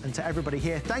of us and to everybody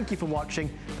here, thank you for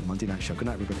watching the Monday Night Show. Good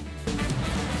night, everybody.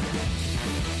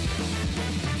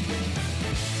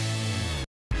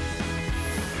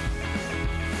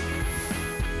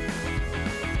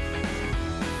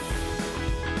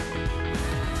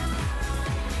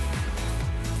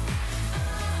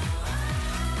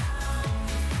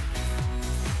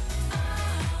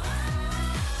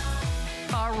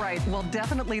 Well,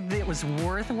 definitely it was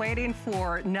worth waiting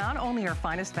for. Not only our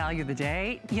finest value of the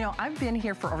day, you know, I've been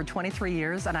here for over 23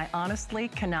 years and I honestly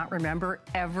cannot remember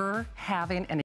ever having an